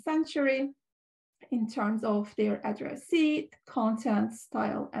 19th century in terms of their addressee, content,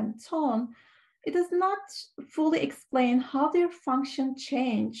 style, and tone, it does not fully explain how their function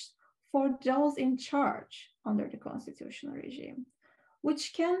changed for those in charge under the constitutional regime,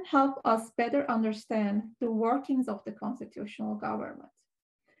 which can help us better understand the workings of the constitutional government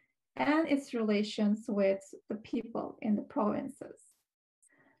and its relations with the people in the provinces.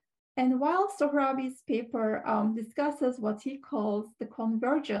 And while Sohrabi's paper discusses what he calls the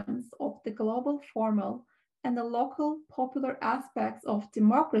convergence of the global formal and the local popular aspects of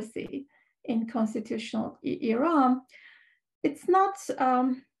democracy in constitutional Iran, it's not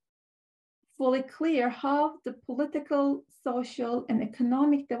fully clear how the political, social, and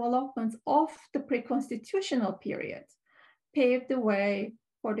economic developments of the pre-constitutional period paved the way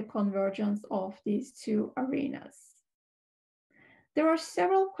for the convergence of these two arenas. There are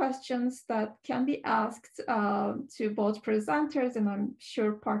several questions that can be asked to both presenters, and I'm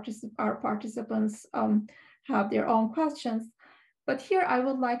sure our participants have their own questions. But here I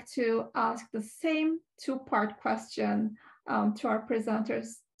would like to ask the same two-part question to our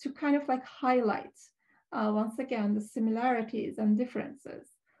presenters to kind of like highlight, once again, the similarities and differences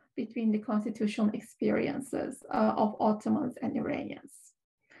between the constitutional experiences of Ottomans and Iranians.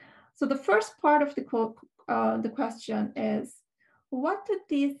 So the first part of the question is, what do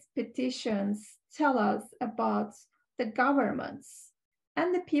these petitions tell us about the governments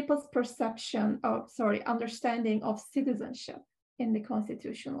and the people's perception of, understanding of citizenship in the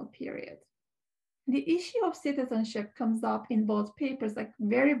constitutional period? The issue of citizenship comes up in both papers, like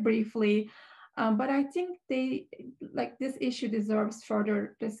very briefly, but I think this issue deserves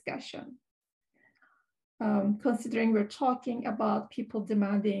further discussion, considering we're talking about people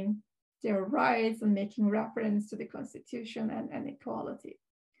demanding their rights and making reference to the Constitution and equality.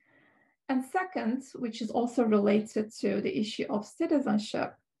 And second, which is also related to the issue of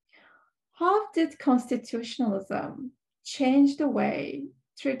citizenship, how did constitutionalism change the way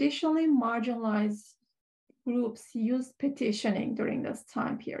traditionally marginalized groups used petitioning during this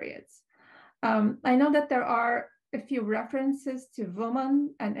time period? I know that there are a few references to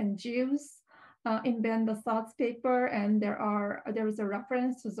women and Jews in Ben-Bassat's paper, and there is a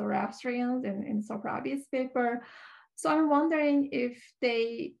reference to Zoroastrians in Sohrabi's paper. So I'm wondering if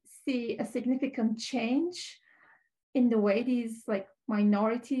they see a significant change in the way these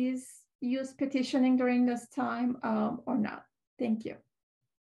minorities use petitioning during this time or not. Thank you.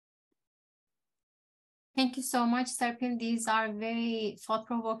 Thank you so much, Serpil. These are very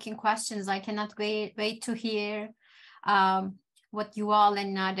thought-provoking questions. I cannot wait to hear what Yuval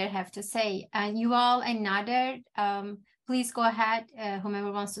and Nader have to say. And Yuval and Nader, please go ahead,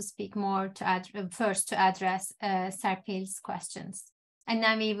 whomever wants to speak more first to address Serpil's questions. And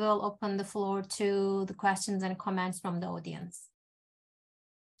then we will open the floor to the questions and comments from the audience.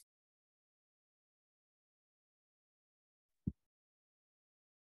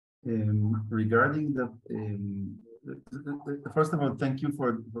 Regarding first of all, thank you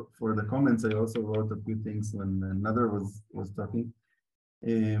for the comments. I also wrote a few things when Nader was talking.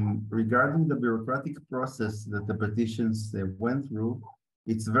 Regarding the bureaucratic process that the petitions went through,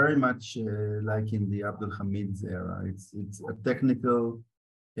 it's very much like in the Abdul Hamid's era. It's a technical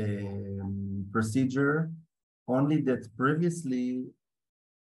procedure, only that previously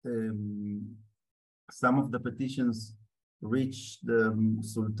some of the petitions reached the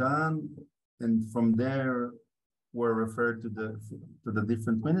Sultan, and from there were referred to the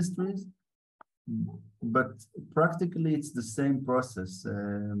different ministries. But practically, it's the same process.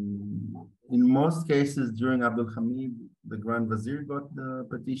 In most cases, during Abdul Hamid, the Grand Vizier got the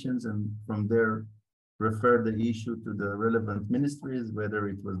petitions, and from there referred the issue to the relevant ministries, whether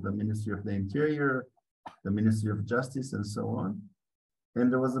it was the Ministry of the Interior, the Ministry of Justice, and so on.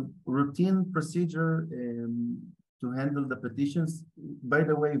 And there was a routine procedure to handle the petitions. By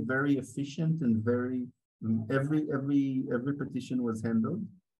the way, very efficient and every petition was handled.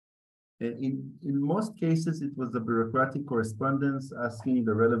 In most cases, it was a bureaucratic correspondence asking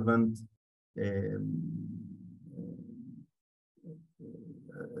the relevant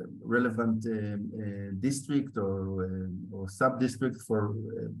district or sub-district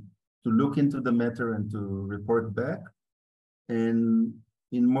to look into the matter and to report back. And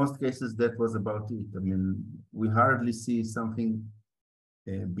in most cases, that was about it. I mean, we hardly see something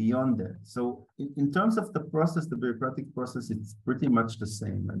beyond that. So in terms of the process, the bureaucratic process, it's pretty much the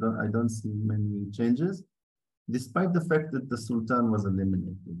same. I don't see many changes, despite the fact that the Sultan was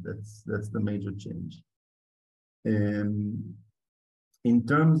eliminated. That's the major change. In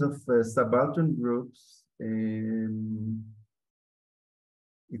terms of subaltern groups,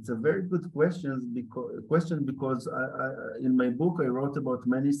 it's a very good question because in my book I wrote about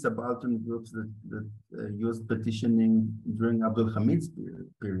many subaltern groups that used petitioning during Abdul Hamid's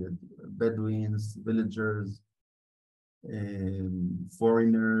period: Bedouins, villagers,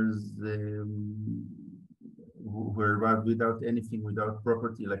 foreigners who were arrived without anything, without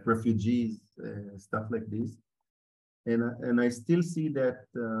property, like refugees, stuff like this. And I still see that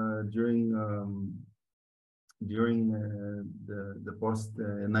during during the post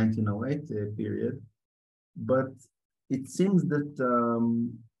 1908 period. But it seems that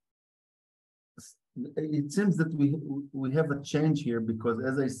we have a change here, because,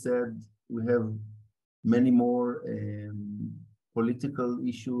 as I said, we have many more political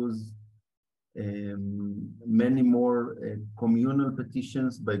issues, many more communal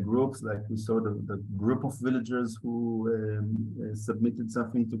petitions by groups, like we saw the group of villagers who submitted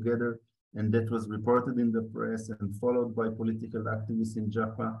something together, and that was reported in the press and followed by political activists in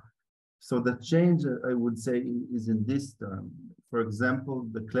Jaffa. So the change, I would say, is in this term. For example,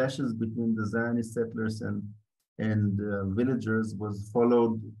 the clashes between the Zionist settlers and villagers was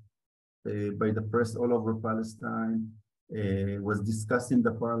followed by the press all over Palestine, was discussed in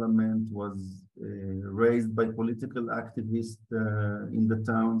the parliament, was raised by political activists in the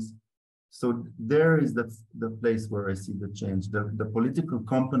towns. So there is the place where I see the change, the political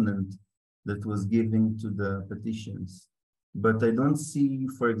component that was given to the petitions. But I don't see,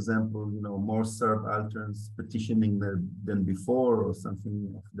 for example, more Serb alterns petitioning than before, or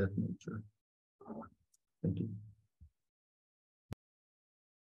something of that nature. Thank you.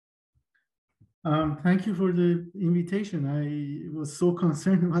 Thank you for the invitation. I was so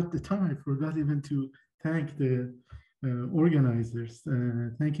concerned about the time, I forgot even to thank the organizers.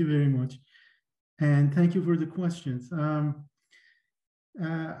 Thank you very much. And thank you for the questions.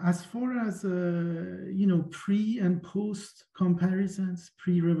 As far as pre and post comparisons,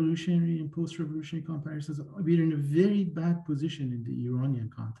 pre-revolutionary and post-revolutionary comparisons, we're in a very bad position in the Iranian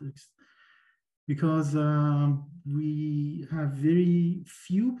context, because we have very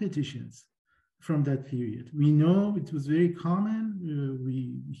few petitions from that period. We know it was very common.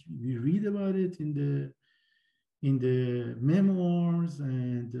 We read about it in the memoirs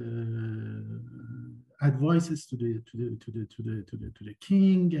and advices to the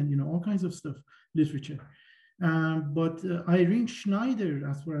king, and all kinds of stuff, literature. But Irene Schneider,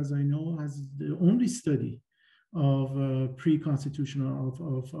 as far as I know, has the only study of pre-constitutional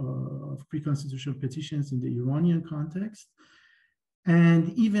pre-constitutional petitions in the Iranian context.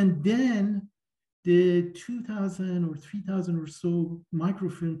 And even then, the 2,000 or 3,000 or so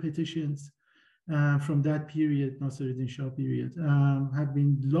microfilm petitions from that period, Nassereddin Shah period, have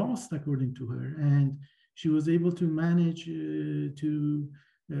been lost, according to her. And she was able to manage to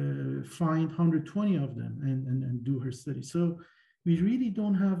find 120 of them and do her study. So we really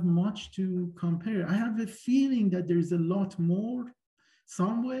don't have much to compare. I have a feeling that there's a lot more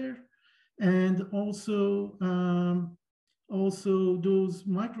somewhere. And also those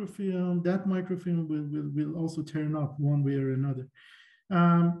microfilm, that microfilm will also turn up one way or another.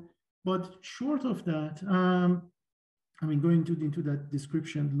 But short of that, going into that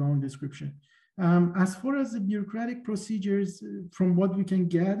description, long description. As far as the bureaucratic procedures, from what we can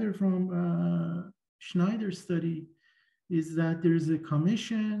gather from Schneider's study, is that there is a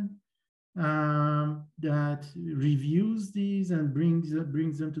commission that reviews these and brings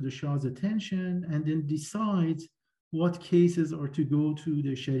them to the Shah's attention, and then decides what cases are to go to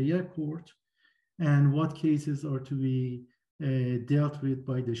the Sharia court and what cases are to be dealt with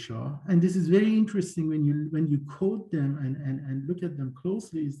by the Shah. And this is very interesting when you quote them and look at them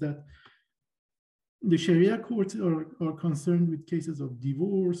closely, is that the Sharia courts are concerned with cases of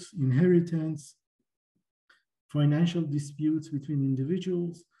divorce, inheritance, financial disputes between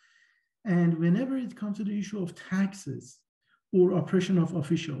individuals. And whenever it comes to the issue of taxes or oppression of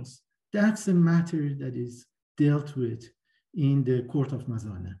officials, that's a matter that is dealt with in the court of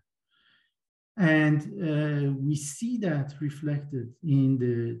Mazana. And we see that reflected in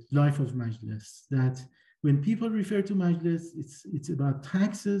the life of Majlis, that when people refer to Majlis, it's about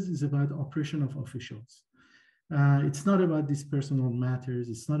taxes, it's about oppression of officials. It's not about these personal matters,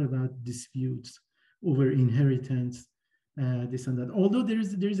 it's not about disputes over inheritance, this and that. Although there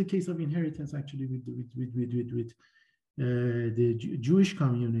is a case of inheritance actually with the Jewish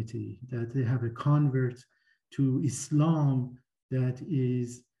community, that they have a convert to Islam that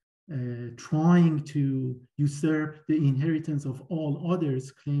is trying to usurp the inheritance of all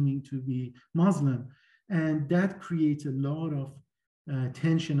others claiming to be Muslim. And that creates a lot of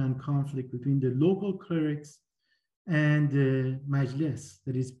tension and conflict between the local clerics and the Majlis,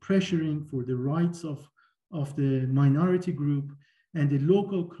 that is pressuring for the rights of the minority group and the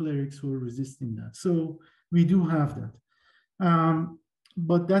local clerics who are resisting that. So we do have that.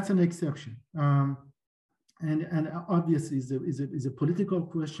 But that's an exception. And obviously is a political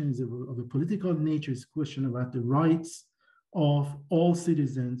question, is of a political nature, is a question about the rights of all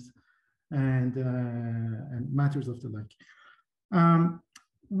citizens and matters of the like.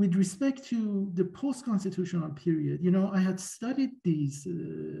 With respect to the post-constitutional period, I had studied these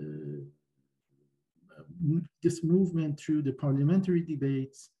this movement through the parliamentary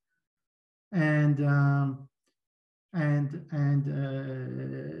debates, and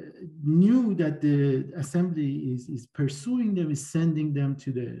knew that the assembly is pursuing them, is sending them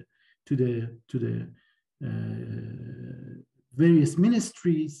to the various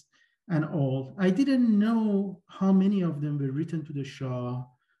ministries and all. I didn't know how many of them were written to the Shah.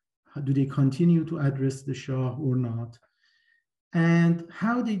 Do they continue to address the Shah or not? And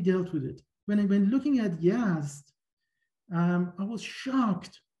how they dealt with it. When looking at Yazd, I was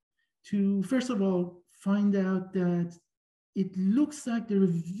shocked to, first of all, find out that it looks like there are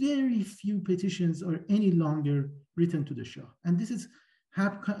very few petitions or any longer written to the Shah. And this is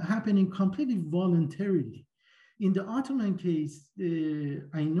happening completely voluntarily. In the Ottoman case,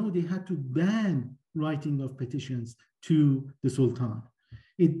 I know they had to ban writing of petitions to the Sultan.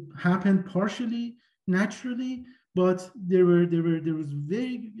 It happened partially, naturally, but there was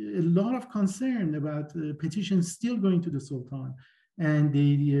a lot of concern about petitions still going to the Sultan, and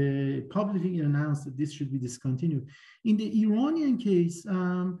they publicly announced that this should be discontinued. In the Iranian case,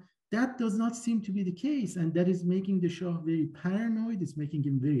 that does not seem to be the case, and that is making the Shah very paranoid. It's making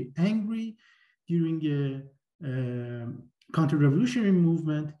him very angry. During a counter-revolutionary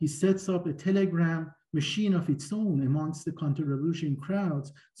movement, he sets up a telegram machine of its own amongst the counter-revolutionary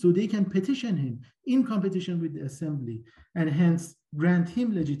crowds so they can petition him in competition with the assembly, and hence grant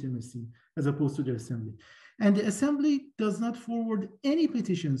him legitimacy as opposed to the assembly. And the assembly does not forward any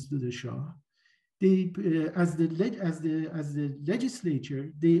petitions to the Shah. They, as the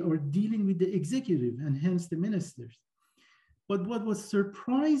legislature, they are dealing with the executive and hence the ministers. But what was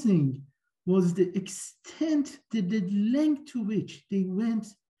surprising was the extent, the length to which they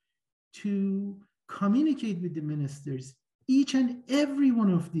went to communicate with the ministers each and every one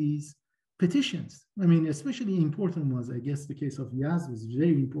of these petitions. I mean, especially important ones. I guess the case of Yazd was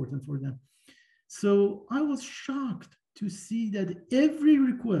very important for them. So I was shocked to see that every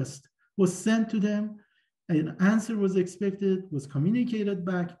request was sent to them, an answer was expected, was communicated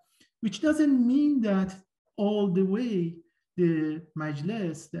back, which doesn't mean that all the way the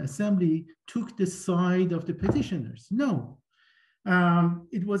Majlis, the assembly, took the side of the petitioners. No.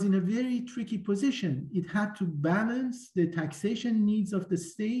 It was in a very tricky position. It had to balance the taxation needs of the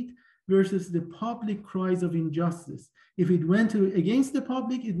state versus the public cries of injustice. If it went against the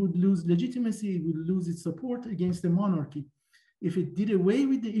public, it would lose legitimacy, it would lose its support against the monarchy. If it did away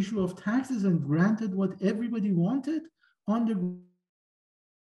with the issue of taxes and granted what everybody wanted on the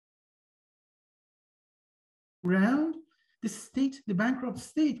ground, the state, the bankrupt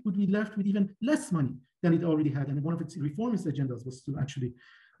state, would be left with even less money than it already had. And one of its reformist agendas was to actually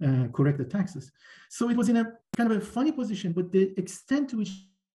correct the taxes. So it was in a kind of a funny position, but the extent to which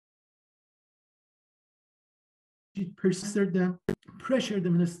it pressured the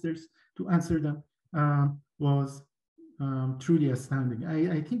ministers to answer them was truly astounding.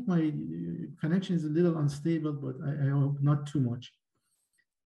 I think my connection is a little unstable, but I hope not too much.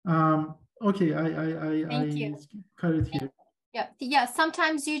 Okay, I cut it here. Yeah.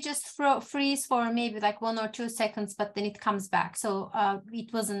 Sometimes you just freeze for maybe like 1 or 2 seconds, but then it comes back. So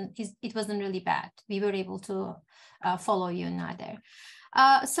it wasn't really bad. We were able to follow you, Nader.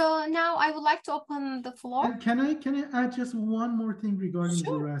 So now I would like to open the floor. And can I add just one more thing regarding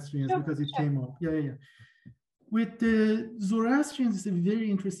Zoroastrians, because it came up. Yeah. With the Zoroastrians, it's a very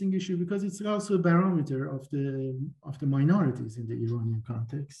interesting issue because it's also a barometer of the minorities in the Iranian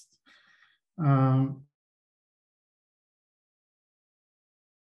context. And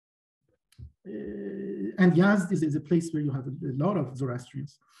Yazd is a place where you have a lot of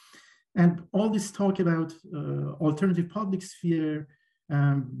Zoroastrians. And all this talk about alternative public sphere,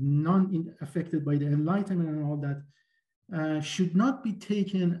 affected by the Enlightenment and all that, should not be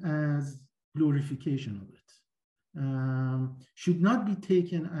taken as glorification of it. Should not be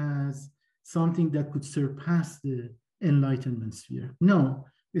taken as something that could surpass the Enlightenment sphere. No,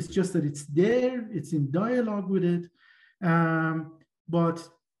 it's just that it's there, it's in dialogue with it, but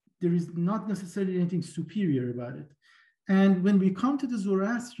there is not necessarily anything superior about it. And when we come to the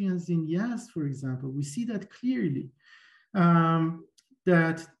Zoroastrians in Yazd, for example, we see that clearly,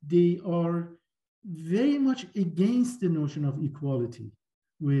 that they are very much against the notion of equality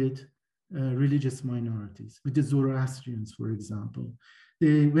with religious minorities, with the Zoroastrians, for example.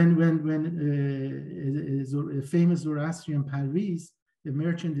 When a famous Zoroastrian Paris, a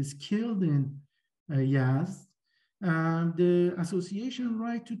merchant, is killed in Yazd, the association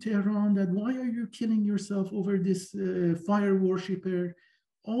write to Tehran that why are you killing yourself over this fire worshiper?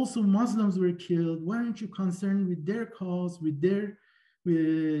 Also Muslims were killed. Why aren't you concerned with their cause, with their,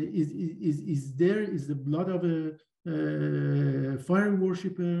 is the blood of a fire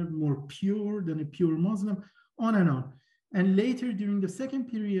worshiper, more pure than a pure Muslim, on and on. And later, during the second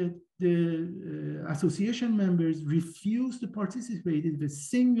period, the association members refused to participate if a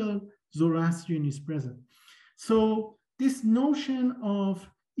single Zoroastrian is present. So this notion of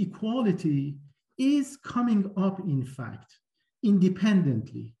equality is coming up, in fact,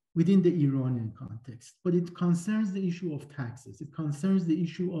 independently within the Iranian context, but it concerns the issue of taxes. It concerns the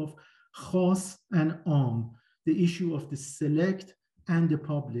issue of khas and am, the issue of the select and the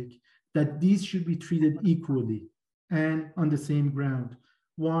public, that these should be treated equally and on the same ground.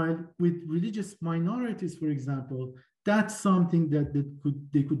 While with religious minorities, for example, that's something that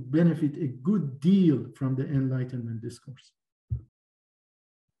they could benefit a good deal from the Enlightenment discourse.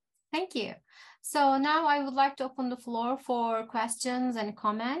 Thank you. So now I would like to open the floor for questions and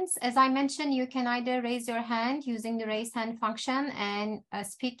comments. As I mentioned, you can either raise your hand using the raise hand function and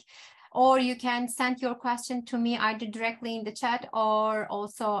speak, or you can send your question to me either directly in the chat or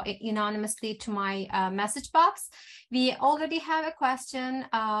also anonymously to my message box. We already have a question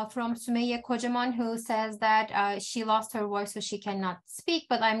from Sümeyye Kocaman, who says that she lost her voice, so she cannot speak,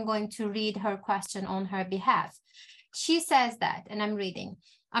 but I'm going to read her question on her behalf. She says that, and I'm reading,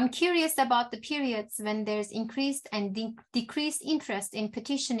 I'm curious about the periods when there's increased and decreased interest in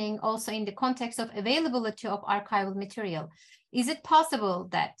petitioning, also in the context of availability of archival material. Is it possible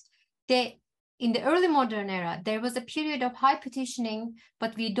that in the early modern era, there was a period of high petitioning,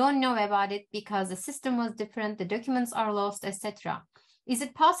 but we don't know about it because the system was different, the documents are lost, etc. Is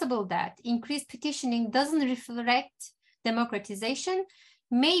it possible that increased petitioning doesn't reflect democratization?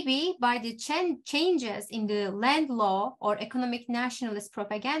 Maybe by the changes in the land law or economic nationalist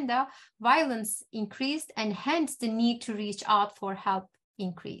propaganda, violence increased and hence the need to reach out for help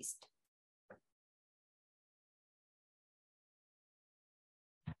increased.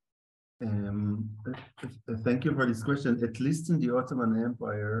 Thank you for this question. At least in the Ottoman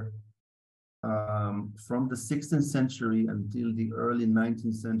Empire, from the 16th century until the early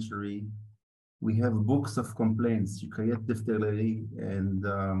 19th century, we have books of complaints, Şikayet Defterleri, and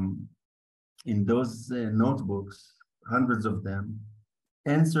in those notebooks, hundreds of them,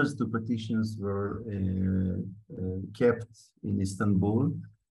 answers to petitions were kept in Istanbul.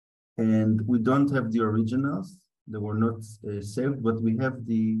 And we don't have the originals. They were not saved, but we have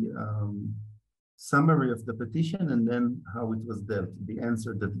the summary of the petition and then how it was dealt, the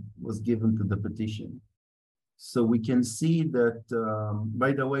answer that was given to the petition. So we can see that,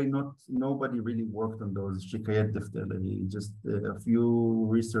 by the way, nobody really worked on those Şikayet Defterleri, just a few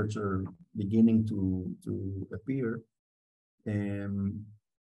researchers beginning to appear.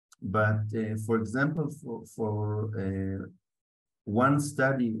 But for example, for one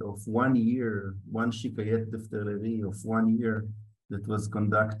study of 1 year, one Şikayet Defterleri of 1 year that was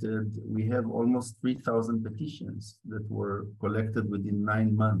conducted, we have almost 3,000 petitions that were collected within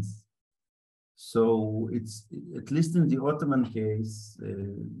 9 months. So it's, at least in the Ottoman case,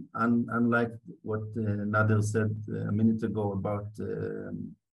 unlike what Nader said a minute ago about the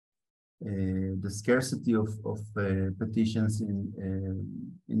scarcity of petitions in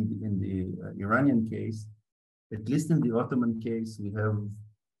the Iranian case, at least in the Ottoman case, we have,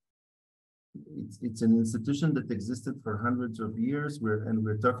 it's an institution that existed for hundreds of years, and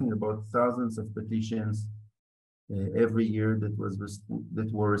we're talking about thousands of petitions every year that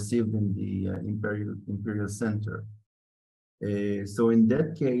were received in the imperial center. So in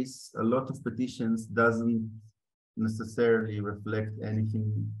that case, a lot of petitions doesn't necessarily reflect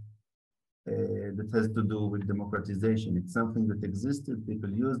anything that has to do with democratization. It's something that existed,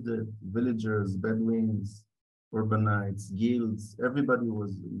 people used it, villagers, Bedouins, urbanites, guilds, everybody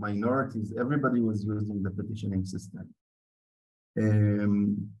was, minorities, everybody was using the petitioning system.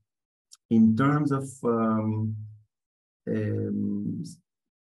 In terms of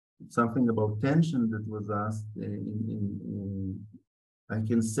something about tension that was asked, I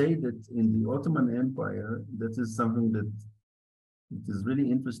can say that in the Ottoman Empire, that is something that it is really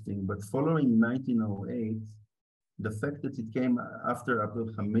interesting, but following 1908, the fact that it came after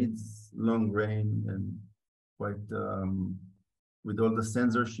Abdul Hamid's long reign and quite with all the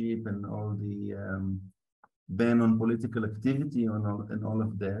censorship and all the ban on political activity and all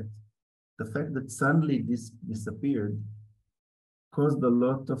of that, the fact that suddenly this disappeared caused a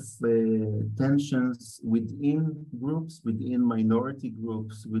lot of tensions within groups, within minority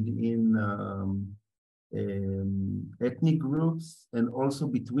groups, within ethnic groups, and also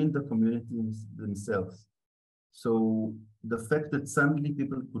between the communities themselves. So the fact that suddenly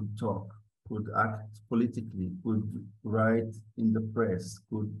people could talk, could act politically, could write in the press,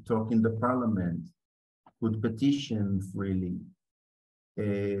 could talk in the parliament, could petition freely,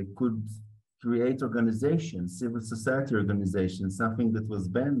 could create organizations, civil society organizations, something that was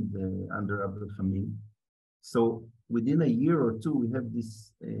banned under Abdul Hamid. So within a year or two, we have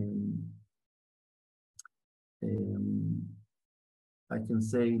this, I can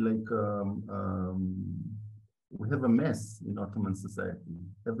say, like, we have a mess in Ottoman society.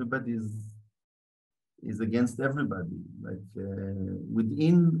 Everybody is against everybody, like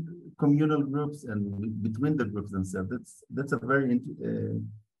within communal groups and between the groups themselves. That's a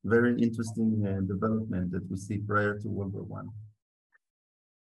very interesting development that we see prior to World War I.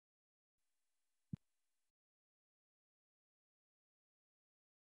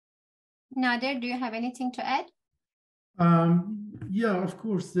 Nader, do you have anything to add? Yeah, of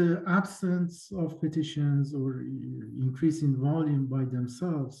course, the absence of petitions or increase in volume by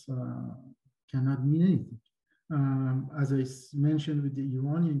themselves cannot mean anything. As I mentioned with the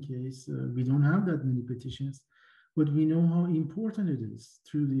Iranian case, we don't have that many petitions, but we know how important it is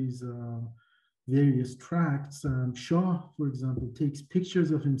through these various tracts. Shah, for example, takes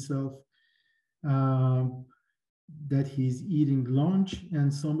pictures of himself that he's eating lunch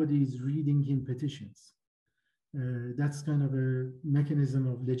and somebody is reading him petitions. That's kind of a mechanism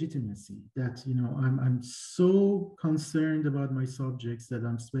of legitimacy that, you know, I'm so concerned about my subjects that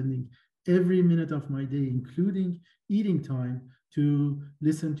I'm spending every minute of my day, including eating time, to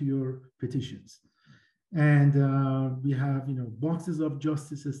listen to your petitions. And we have, you know, boxes of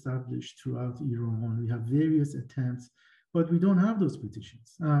justice established throughout Iran. We have various attempts, but we don't have those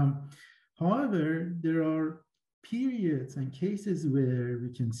petitions. However, there are periods and cases where we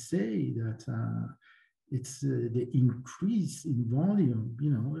can say that it's the increase in volume,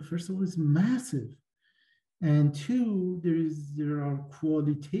 you know, first of all, is massive. And two, there are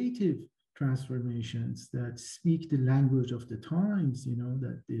qualitative transformations that speak the language of the times, you know,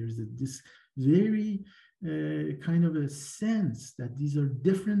 that there's this very kind of a sense that these are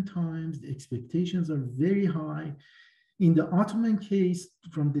different times, the expectations are very high. In the Ottoman case,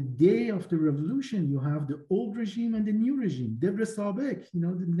 from the day of the revolution, you have the old regime and the new regime. Devre Sabek, you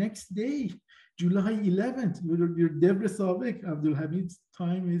know, the next day, July 11th, your Devre Sabek, Abdul Hamid's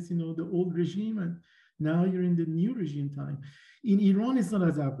time is, you know, the old regime, and now you're in the new regime time. In Iran, it's not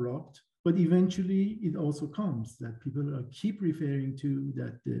as abrupt, but eventually it also comes that people keep referring to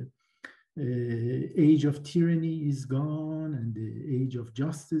that the age of tyranny is gone and the age of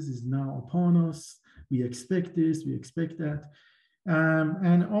justice is now upon us. We expect this, we expect that.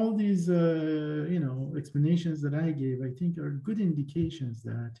 And all these, you know, explanations that I gave, I think are good indications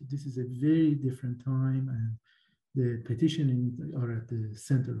that this is a very different time and the petitioning are at the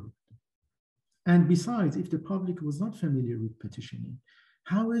center of it. And besides, if the public was not familiar with petitioning,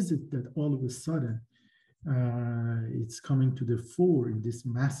 how is it that all of a sudden it's coming to the fore in this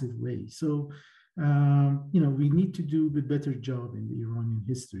massive way? So, you know, we need to do a better job in the Iranian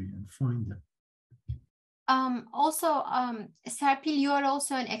history and find them. Serpil, you are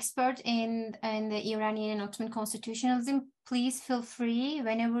also an expert in the Iranian and Ottoman constitutionalism. Please feel free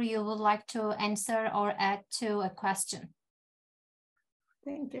whenever you would like to answer or add to a question.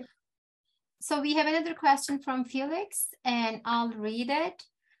 Thank you. So we have another question from Felix, and I'll read it.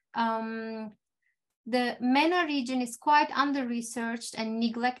 The MENA region is quite under-researched and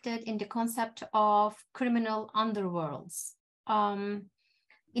neglected in the concept of criminal underworlds.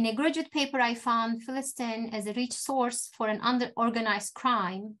 In a graduate paper, I found Philistine as a rich source for an organized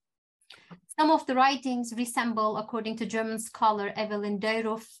crime. Some of the writings resemble, according to German scholar Evelyn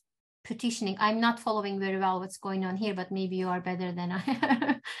Deiroff, petitioning. I'm not following very well what's going on here, but maybe you are better than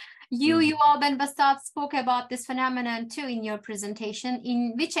I. Yuval, Ben-Bassat spoke about this phenomenon too in your presentation.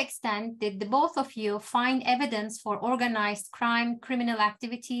 In which extent did the both of you find evidence for organized crime, criminal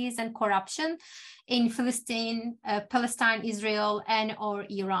activities, and corruption in Palestine, Israel, and or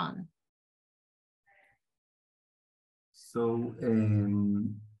Iran? So,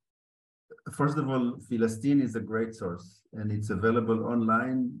 first of all, Palestine is a great source, and it's available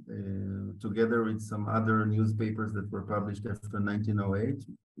online together with some other newspapers that were published after 1908.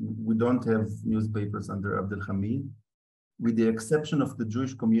 We don't have newspapers under Abdul Hamid, with the exception of the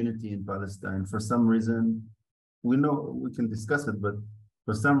Jewish community in Palestine. For some reason, we know, we can discuss it, but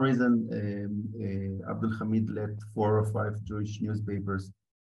for some reason, Abdul Hamid let 4 or 5 Jewish newspapers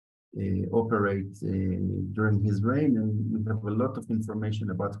operate during his reign, and we have a lot of information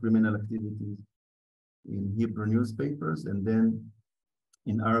about criminal activities in Hebrew newspapers and then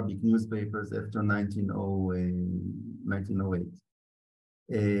in Arabic newspapers after 1908.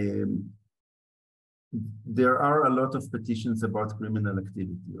 There are a lot of petitions about criminal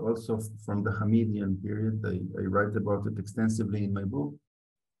activity, also from the Hamidian period. I write about it extensively in my book.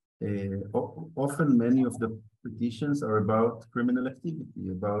 Often many of the petitions are about criminal activity,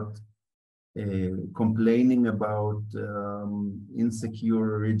 about complaining about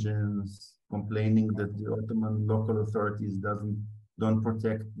insecure regions, complaining that the Ottoman local authorities don't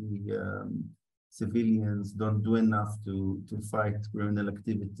protect the civilians, don't do enough to fight criminal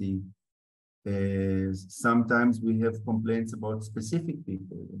activity. Sometimes we have complaints about specific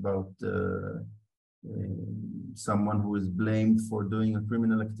people, about someone who is blamed for doing a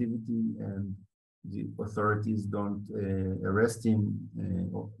criminal activity and the authorities don't arrest him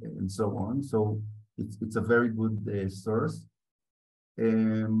and so on. So it's a very good source.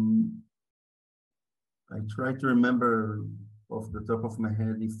 I try to remember off the top of my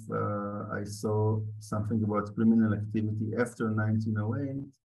head if I saw something about criminal activity after 1908.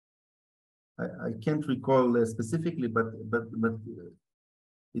 I can't recall specifically, but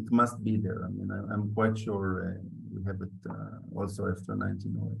it must be there. I mean, I'm quite sure we have it also after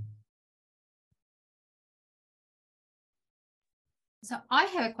 1908. So I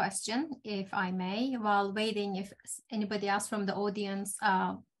have a question, if I may, while waiting if anybody else from the audience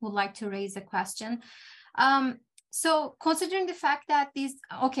would like to raise a question. So considering the fact that these,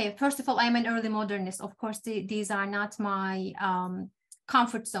 okay, first of all, I'm an early modernist. Of course, these are not my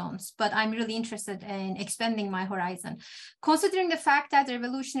comfort zones, but I'm really interested in expanding my horizon. Considering the fact that the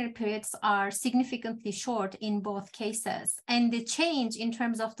revolutionary periods are significantly short in both cases, and the change in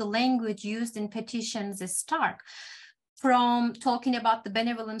terms of the language used in petitions is stark, from talking about the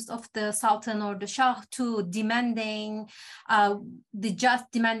benevolence of the Sultan or the Shah to demanding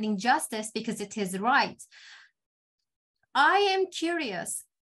demanding justice because it is right. I am curious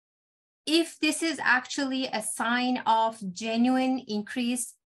if this is actually a sign of genuine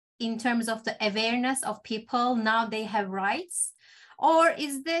increase in terms of the awareness of people, now they have rights, or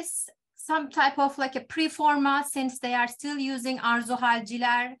is this some type of like a pre-forma, since they are still using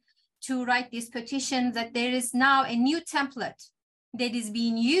arzuhalciler to write these petitions, that there is now a new template that is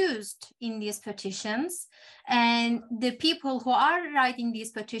being used in these petitions, and the people who are writing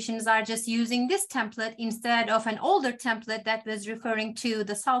these petitions are just using this template instead of an older template that was referring to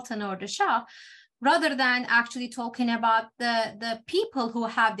the Sultan or the Shah, rather than actually talking about the people who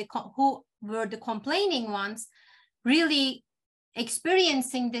were the complaining ones, really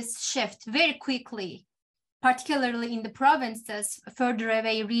experiencing this shift very quickly, particularly in the provinces, further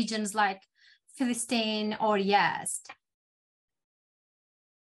away regions like Philistine or Yazd.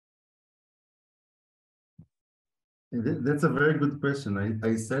 That's a very good question.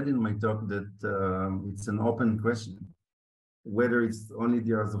 I said in my talk that it's an open question, whether it's only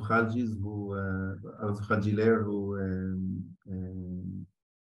the arzuhalciler who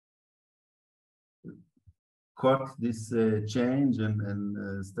caught this change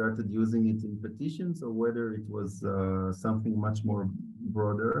and started using it in petitions, or whether it was something much more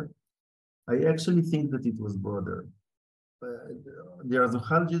broader. I actually think that it was broader. The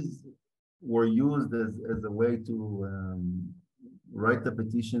arzuhalcis were used as a way to write the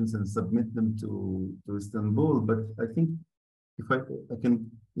petitions and submit them to Istanbul. But I think if I can,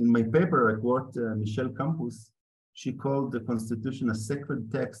 in my paper, I quote Michelle Campus. She called the Constitution a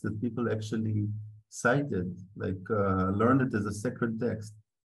sacred text that people actually cited, like learned it as a sacred text.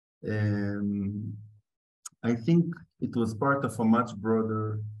 And I think it was part of a much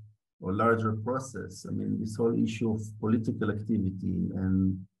broader or larger process. I mean, this whole issue of political activity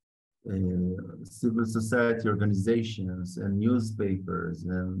and civil society organizations and newspapers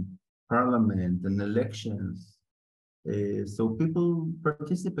and parliament and elections. So people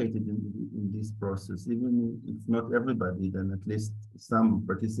participated in this process, even if not everybody, then at least some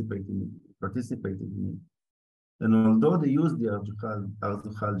participated in it. And although they used the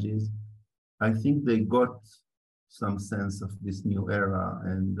arzuhalcis, I think they got some sense of this new era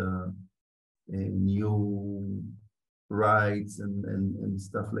and new rights and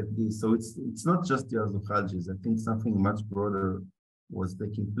stuff like this. So it's not just the arzuhalcis. I think something much broader was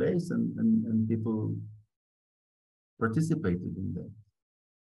taking place, and people participated in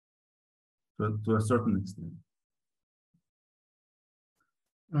that to a certain extent.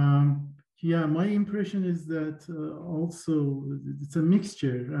 Yeah, my impression is that also it's a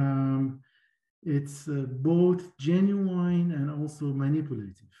mixture. It's both genuine and also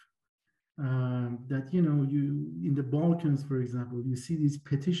manipulative. That, you know, you in the Balkans, for example, you see these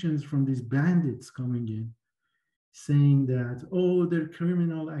petitions from these bandits coming in, saying that, oh, they're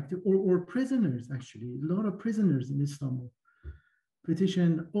criminal active, or prisoners, actually, a lot of prisoners in Istanbul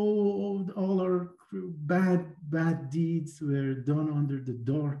petition, oh, all our bad deeds were done under the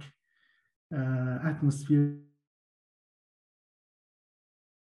dark atmosphere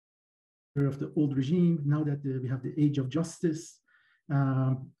of the old regime. Now that we have the age of justice,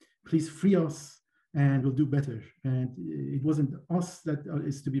 please free us. and we'll do better. And it wasn't us that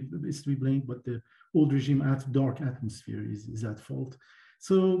is to be blamed, but the old regime at dark atmosphere is at fault.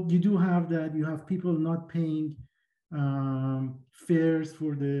 So you do have that. You have people not paying fares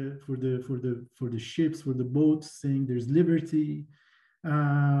for the ships, for the boats, saying there's liberty.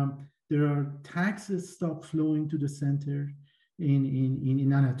 There are taxes stop flowing to the center.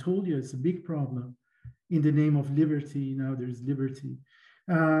 In Anatolia, it's a big problem. In the name of liberty, now there's liberty.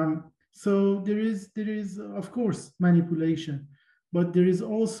 So there is of course manipulation, but there is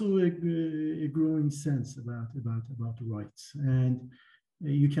also a growing sense about rights, and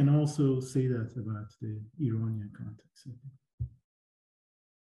you can also say that about the Iranian context.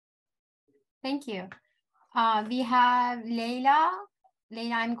 Thank you. We have Leila.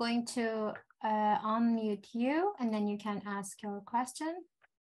 Leila, I'm going to unmute you, and then you can ask your question.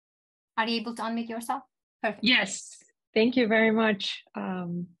 Are you able to unmute yourself? Perfect. Yes, thank you very much.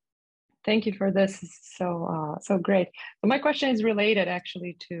 Thank you for this. So great. So my question is related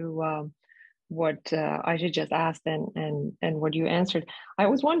actually to what Ayşe just asked and what you answered. I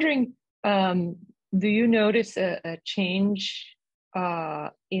was wondering, do you notice a change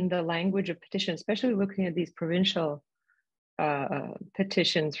in the language of petitions, especially looking at these provincial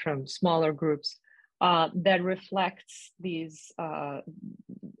petitions from smaller groups that reflects these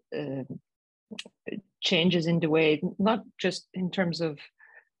changes in the way, not just in terms of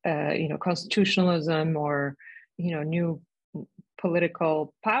constitutionalism or new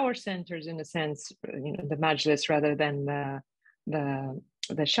political power centers in a sense, the Majlis rather than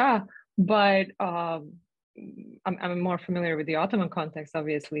the Shah, but I'm more familiar with the Ottoman context,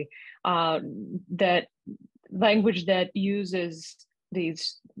 obviously, that language that uses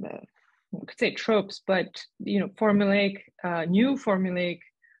these, we could say tropes, but formulaic, new formulaic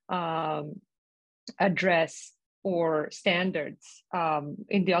address or standards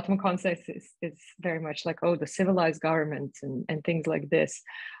in the Ottoman context is very much like, the civilized governments and things like this.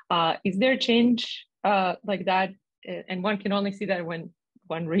 Is there a change like that? And one can only see that when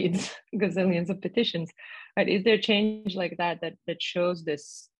one reads gazillions of petitions. Right? Is there a change like that shows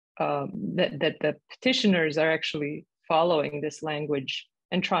this, that the petitioners are actually following this language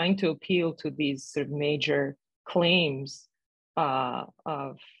and trying to appeal to these sort of major claims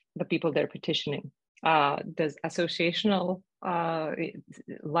of the people they're petitioning? Does associational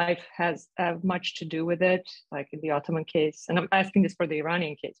life have much to do with it, like in the Ottoman case? And I'm asking this for the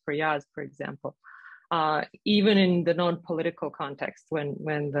Iranian case, for Yaz, for example. Even in the non-political context, when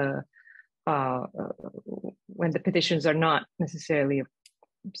the petitions are not necessarily of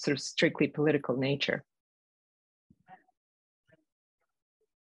sort of strictly political nature.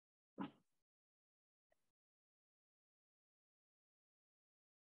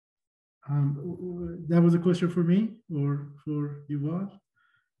 That was a question for me or for Yuval?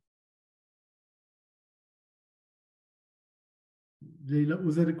 Leila,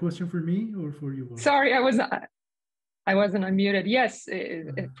 was that a question for me or for Yuval? Sorry, I wasn't unmuted. Yes,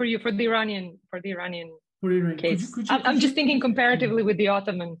 for you, for the Iranian case. I'm just thinking comparatively with the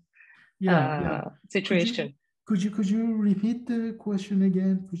Ottoman situation. Could you repeat the question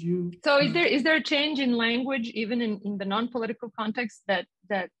again? Could you? So is there a change in language even in the non-political context that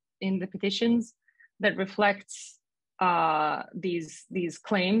in the petitions that reflects these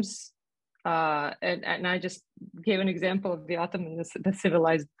claims? And I just gave an example of the Ottoman, the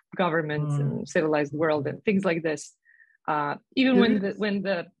civilized governments and civilized world and things like this. Even when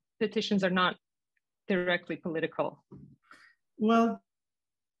the petitions are not directly political. Well,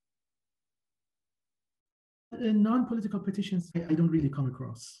 non-political petitions, I don't really come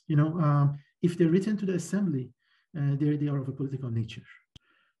across. If they're written to the assembly, they are of a political nature.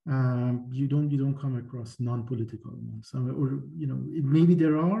 You don't come across non-political ones, or maybe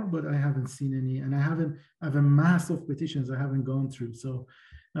there are, but I haven't seen any, and I have a mass of petitions I haven't gone through. So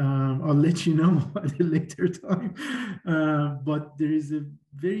I'll let you know at a later time. But there is a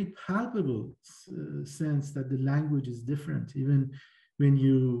very palpable sense that the language is different, even when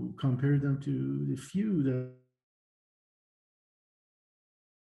you compare them to the few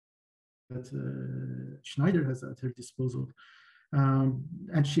that Schneider has at her disposal.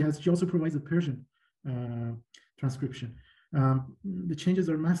 And she also provides a Persian transcription. The changes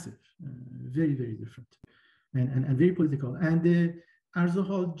are massive, very, very different, and very political. And the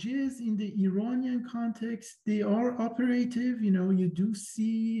Arzohaljiz in the Iranian context, they are operative. You do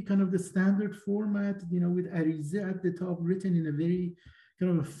see kind of the standard format, with Arize at the top, written in a very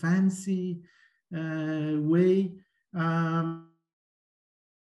kind of a fancy way.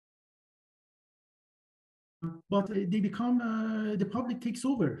 But they become, the public takes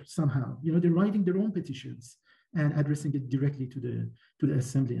over somehow. They're writing their own petitions. and addressing it directly to the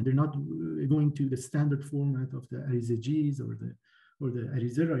assembly, and they're not going to the standard format of the Arizecis or the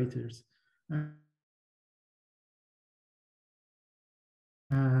Arize writers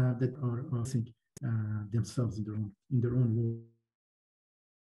that are themselves in their own way.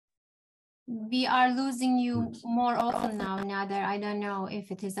 We are losing you more often now, Nader. I don't know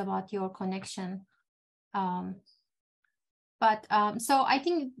if it is about your connection. So I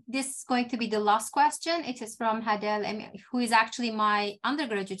think this is going to be the last question. It is from Hadel, who is actually my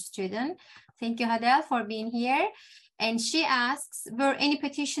undergraduate student. Thank you, Hadel, for being here. And she asks, were any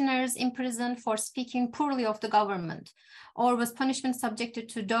petitioners imprisoned for speaking poorly of the government? Or was punishment subjected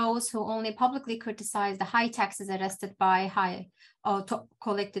to those who only publicly criticized the high taxes arrested by high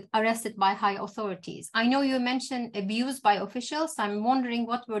authorities? I know you mentioned abuse by officials. I'm wondering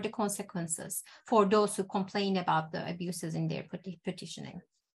what were the consequences for those who complained about the abuses in their petitioning?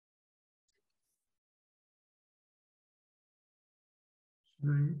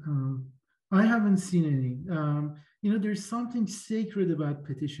 I haven't seen any. There's something sacred about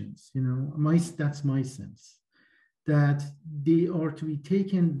petitions. That's my sense, that they are to be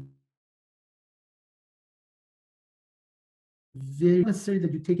taken very necessary,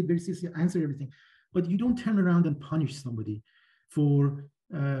 that you take it very seriously, answer everything, but you don't turn around and punish somebody for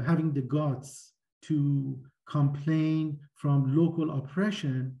having the guts to complain from local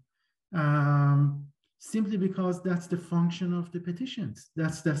oppression simply because that's the function of the petitions.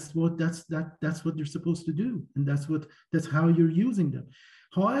 That's what they're supposed to do, and that's how you're using them.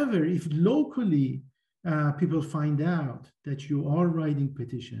 However, if locally people find out that you are writing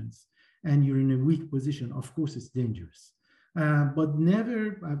petitions and you're in a weak position, of course it's dangerous. But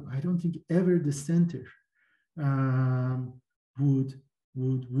never, I don't think ever the center would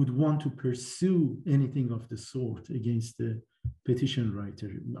want to pursue anything of the sort against the petition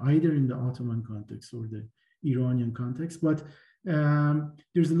writer, either in the Ottoman context or the Iranian context. But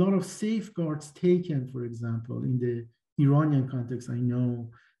there's a lot of safeguards taken, for example, in the Iranian context, I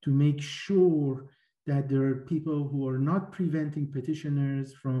know, to make sure that there are people who are not preventing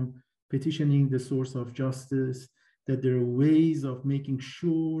petitioners from petitioning the source of justice, that there are ways of making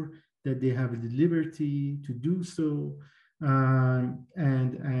sure that they have the liberty to do so, and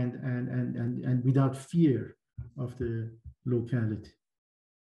without fear of the locality.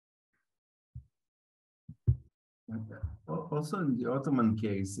 Also, in the Ottoman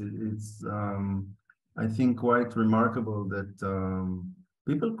case, it's I think quite remarkable that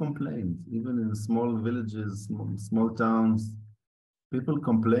people complained, even in small villages, small towns. People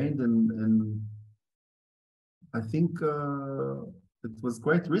complained, and I think it was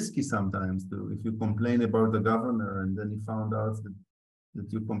quite risky sometimes too. If you complain about the governor and then you found out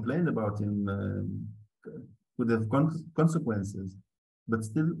that you complained about him, could have consequences. But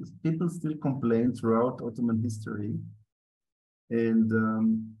still, people still complain throughout Ottoman history. And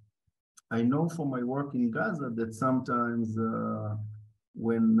I know from my work in Gaza that sometimes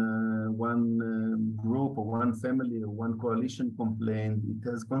when one group or one family or one coalition complained, it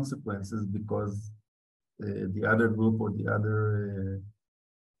has consequences because the other group or the other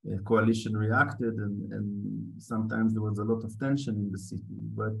coalition reacted, and sometimes there was a lot of tension in the city.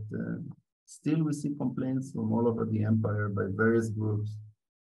 But still we see complaints from all over the empire by various groups.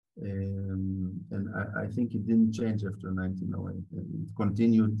 And I think it didn't change after 1908. It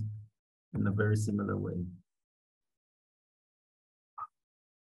continued in a very similar way.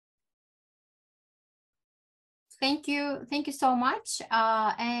 Thank you so much.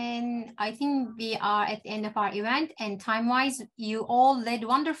 And I think we are at the end of our event, and time-wise, you all led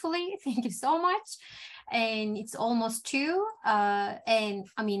wonderfully. Thank you so much. And it's almost 2, and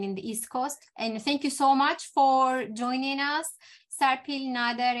I mean in the East Coast. And thank you so much for joining us, Serpil,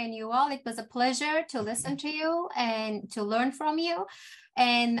 Nader, and Yuval. It was a pleasure to listen to you and to learn from you.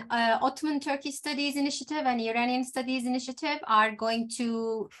 And Ottoman Turkish Studies Initiative and Iranian Studies Initiative are going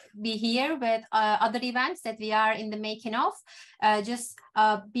to be here with other events that we are in the making of. Just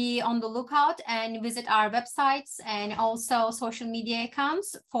be on the lookout and visit our websites and also social media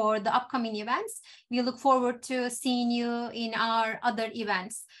accounts for the upcoming events. We look forward to seeing you in our other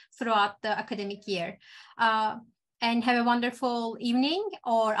events throughout the academic year. And have a wonderful evening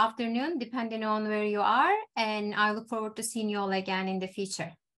or afternoon, depending on where you are. And I look forward to seeing you all again in the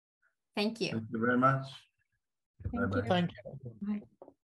future. Thank you. Thank you very much. Thank you. Thank you. Bye.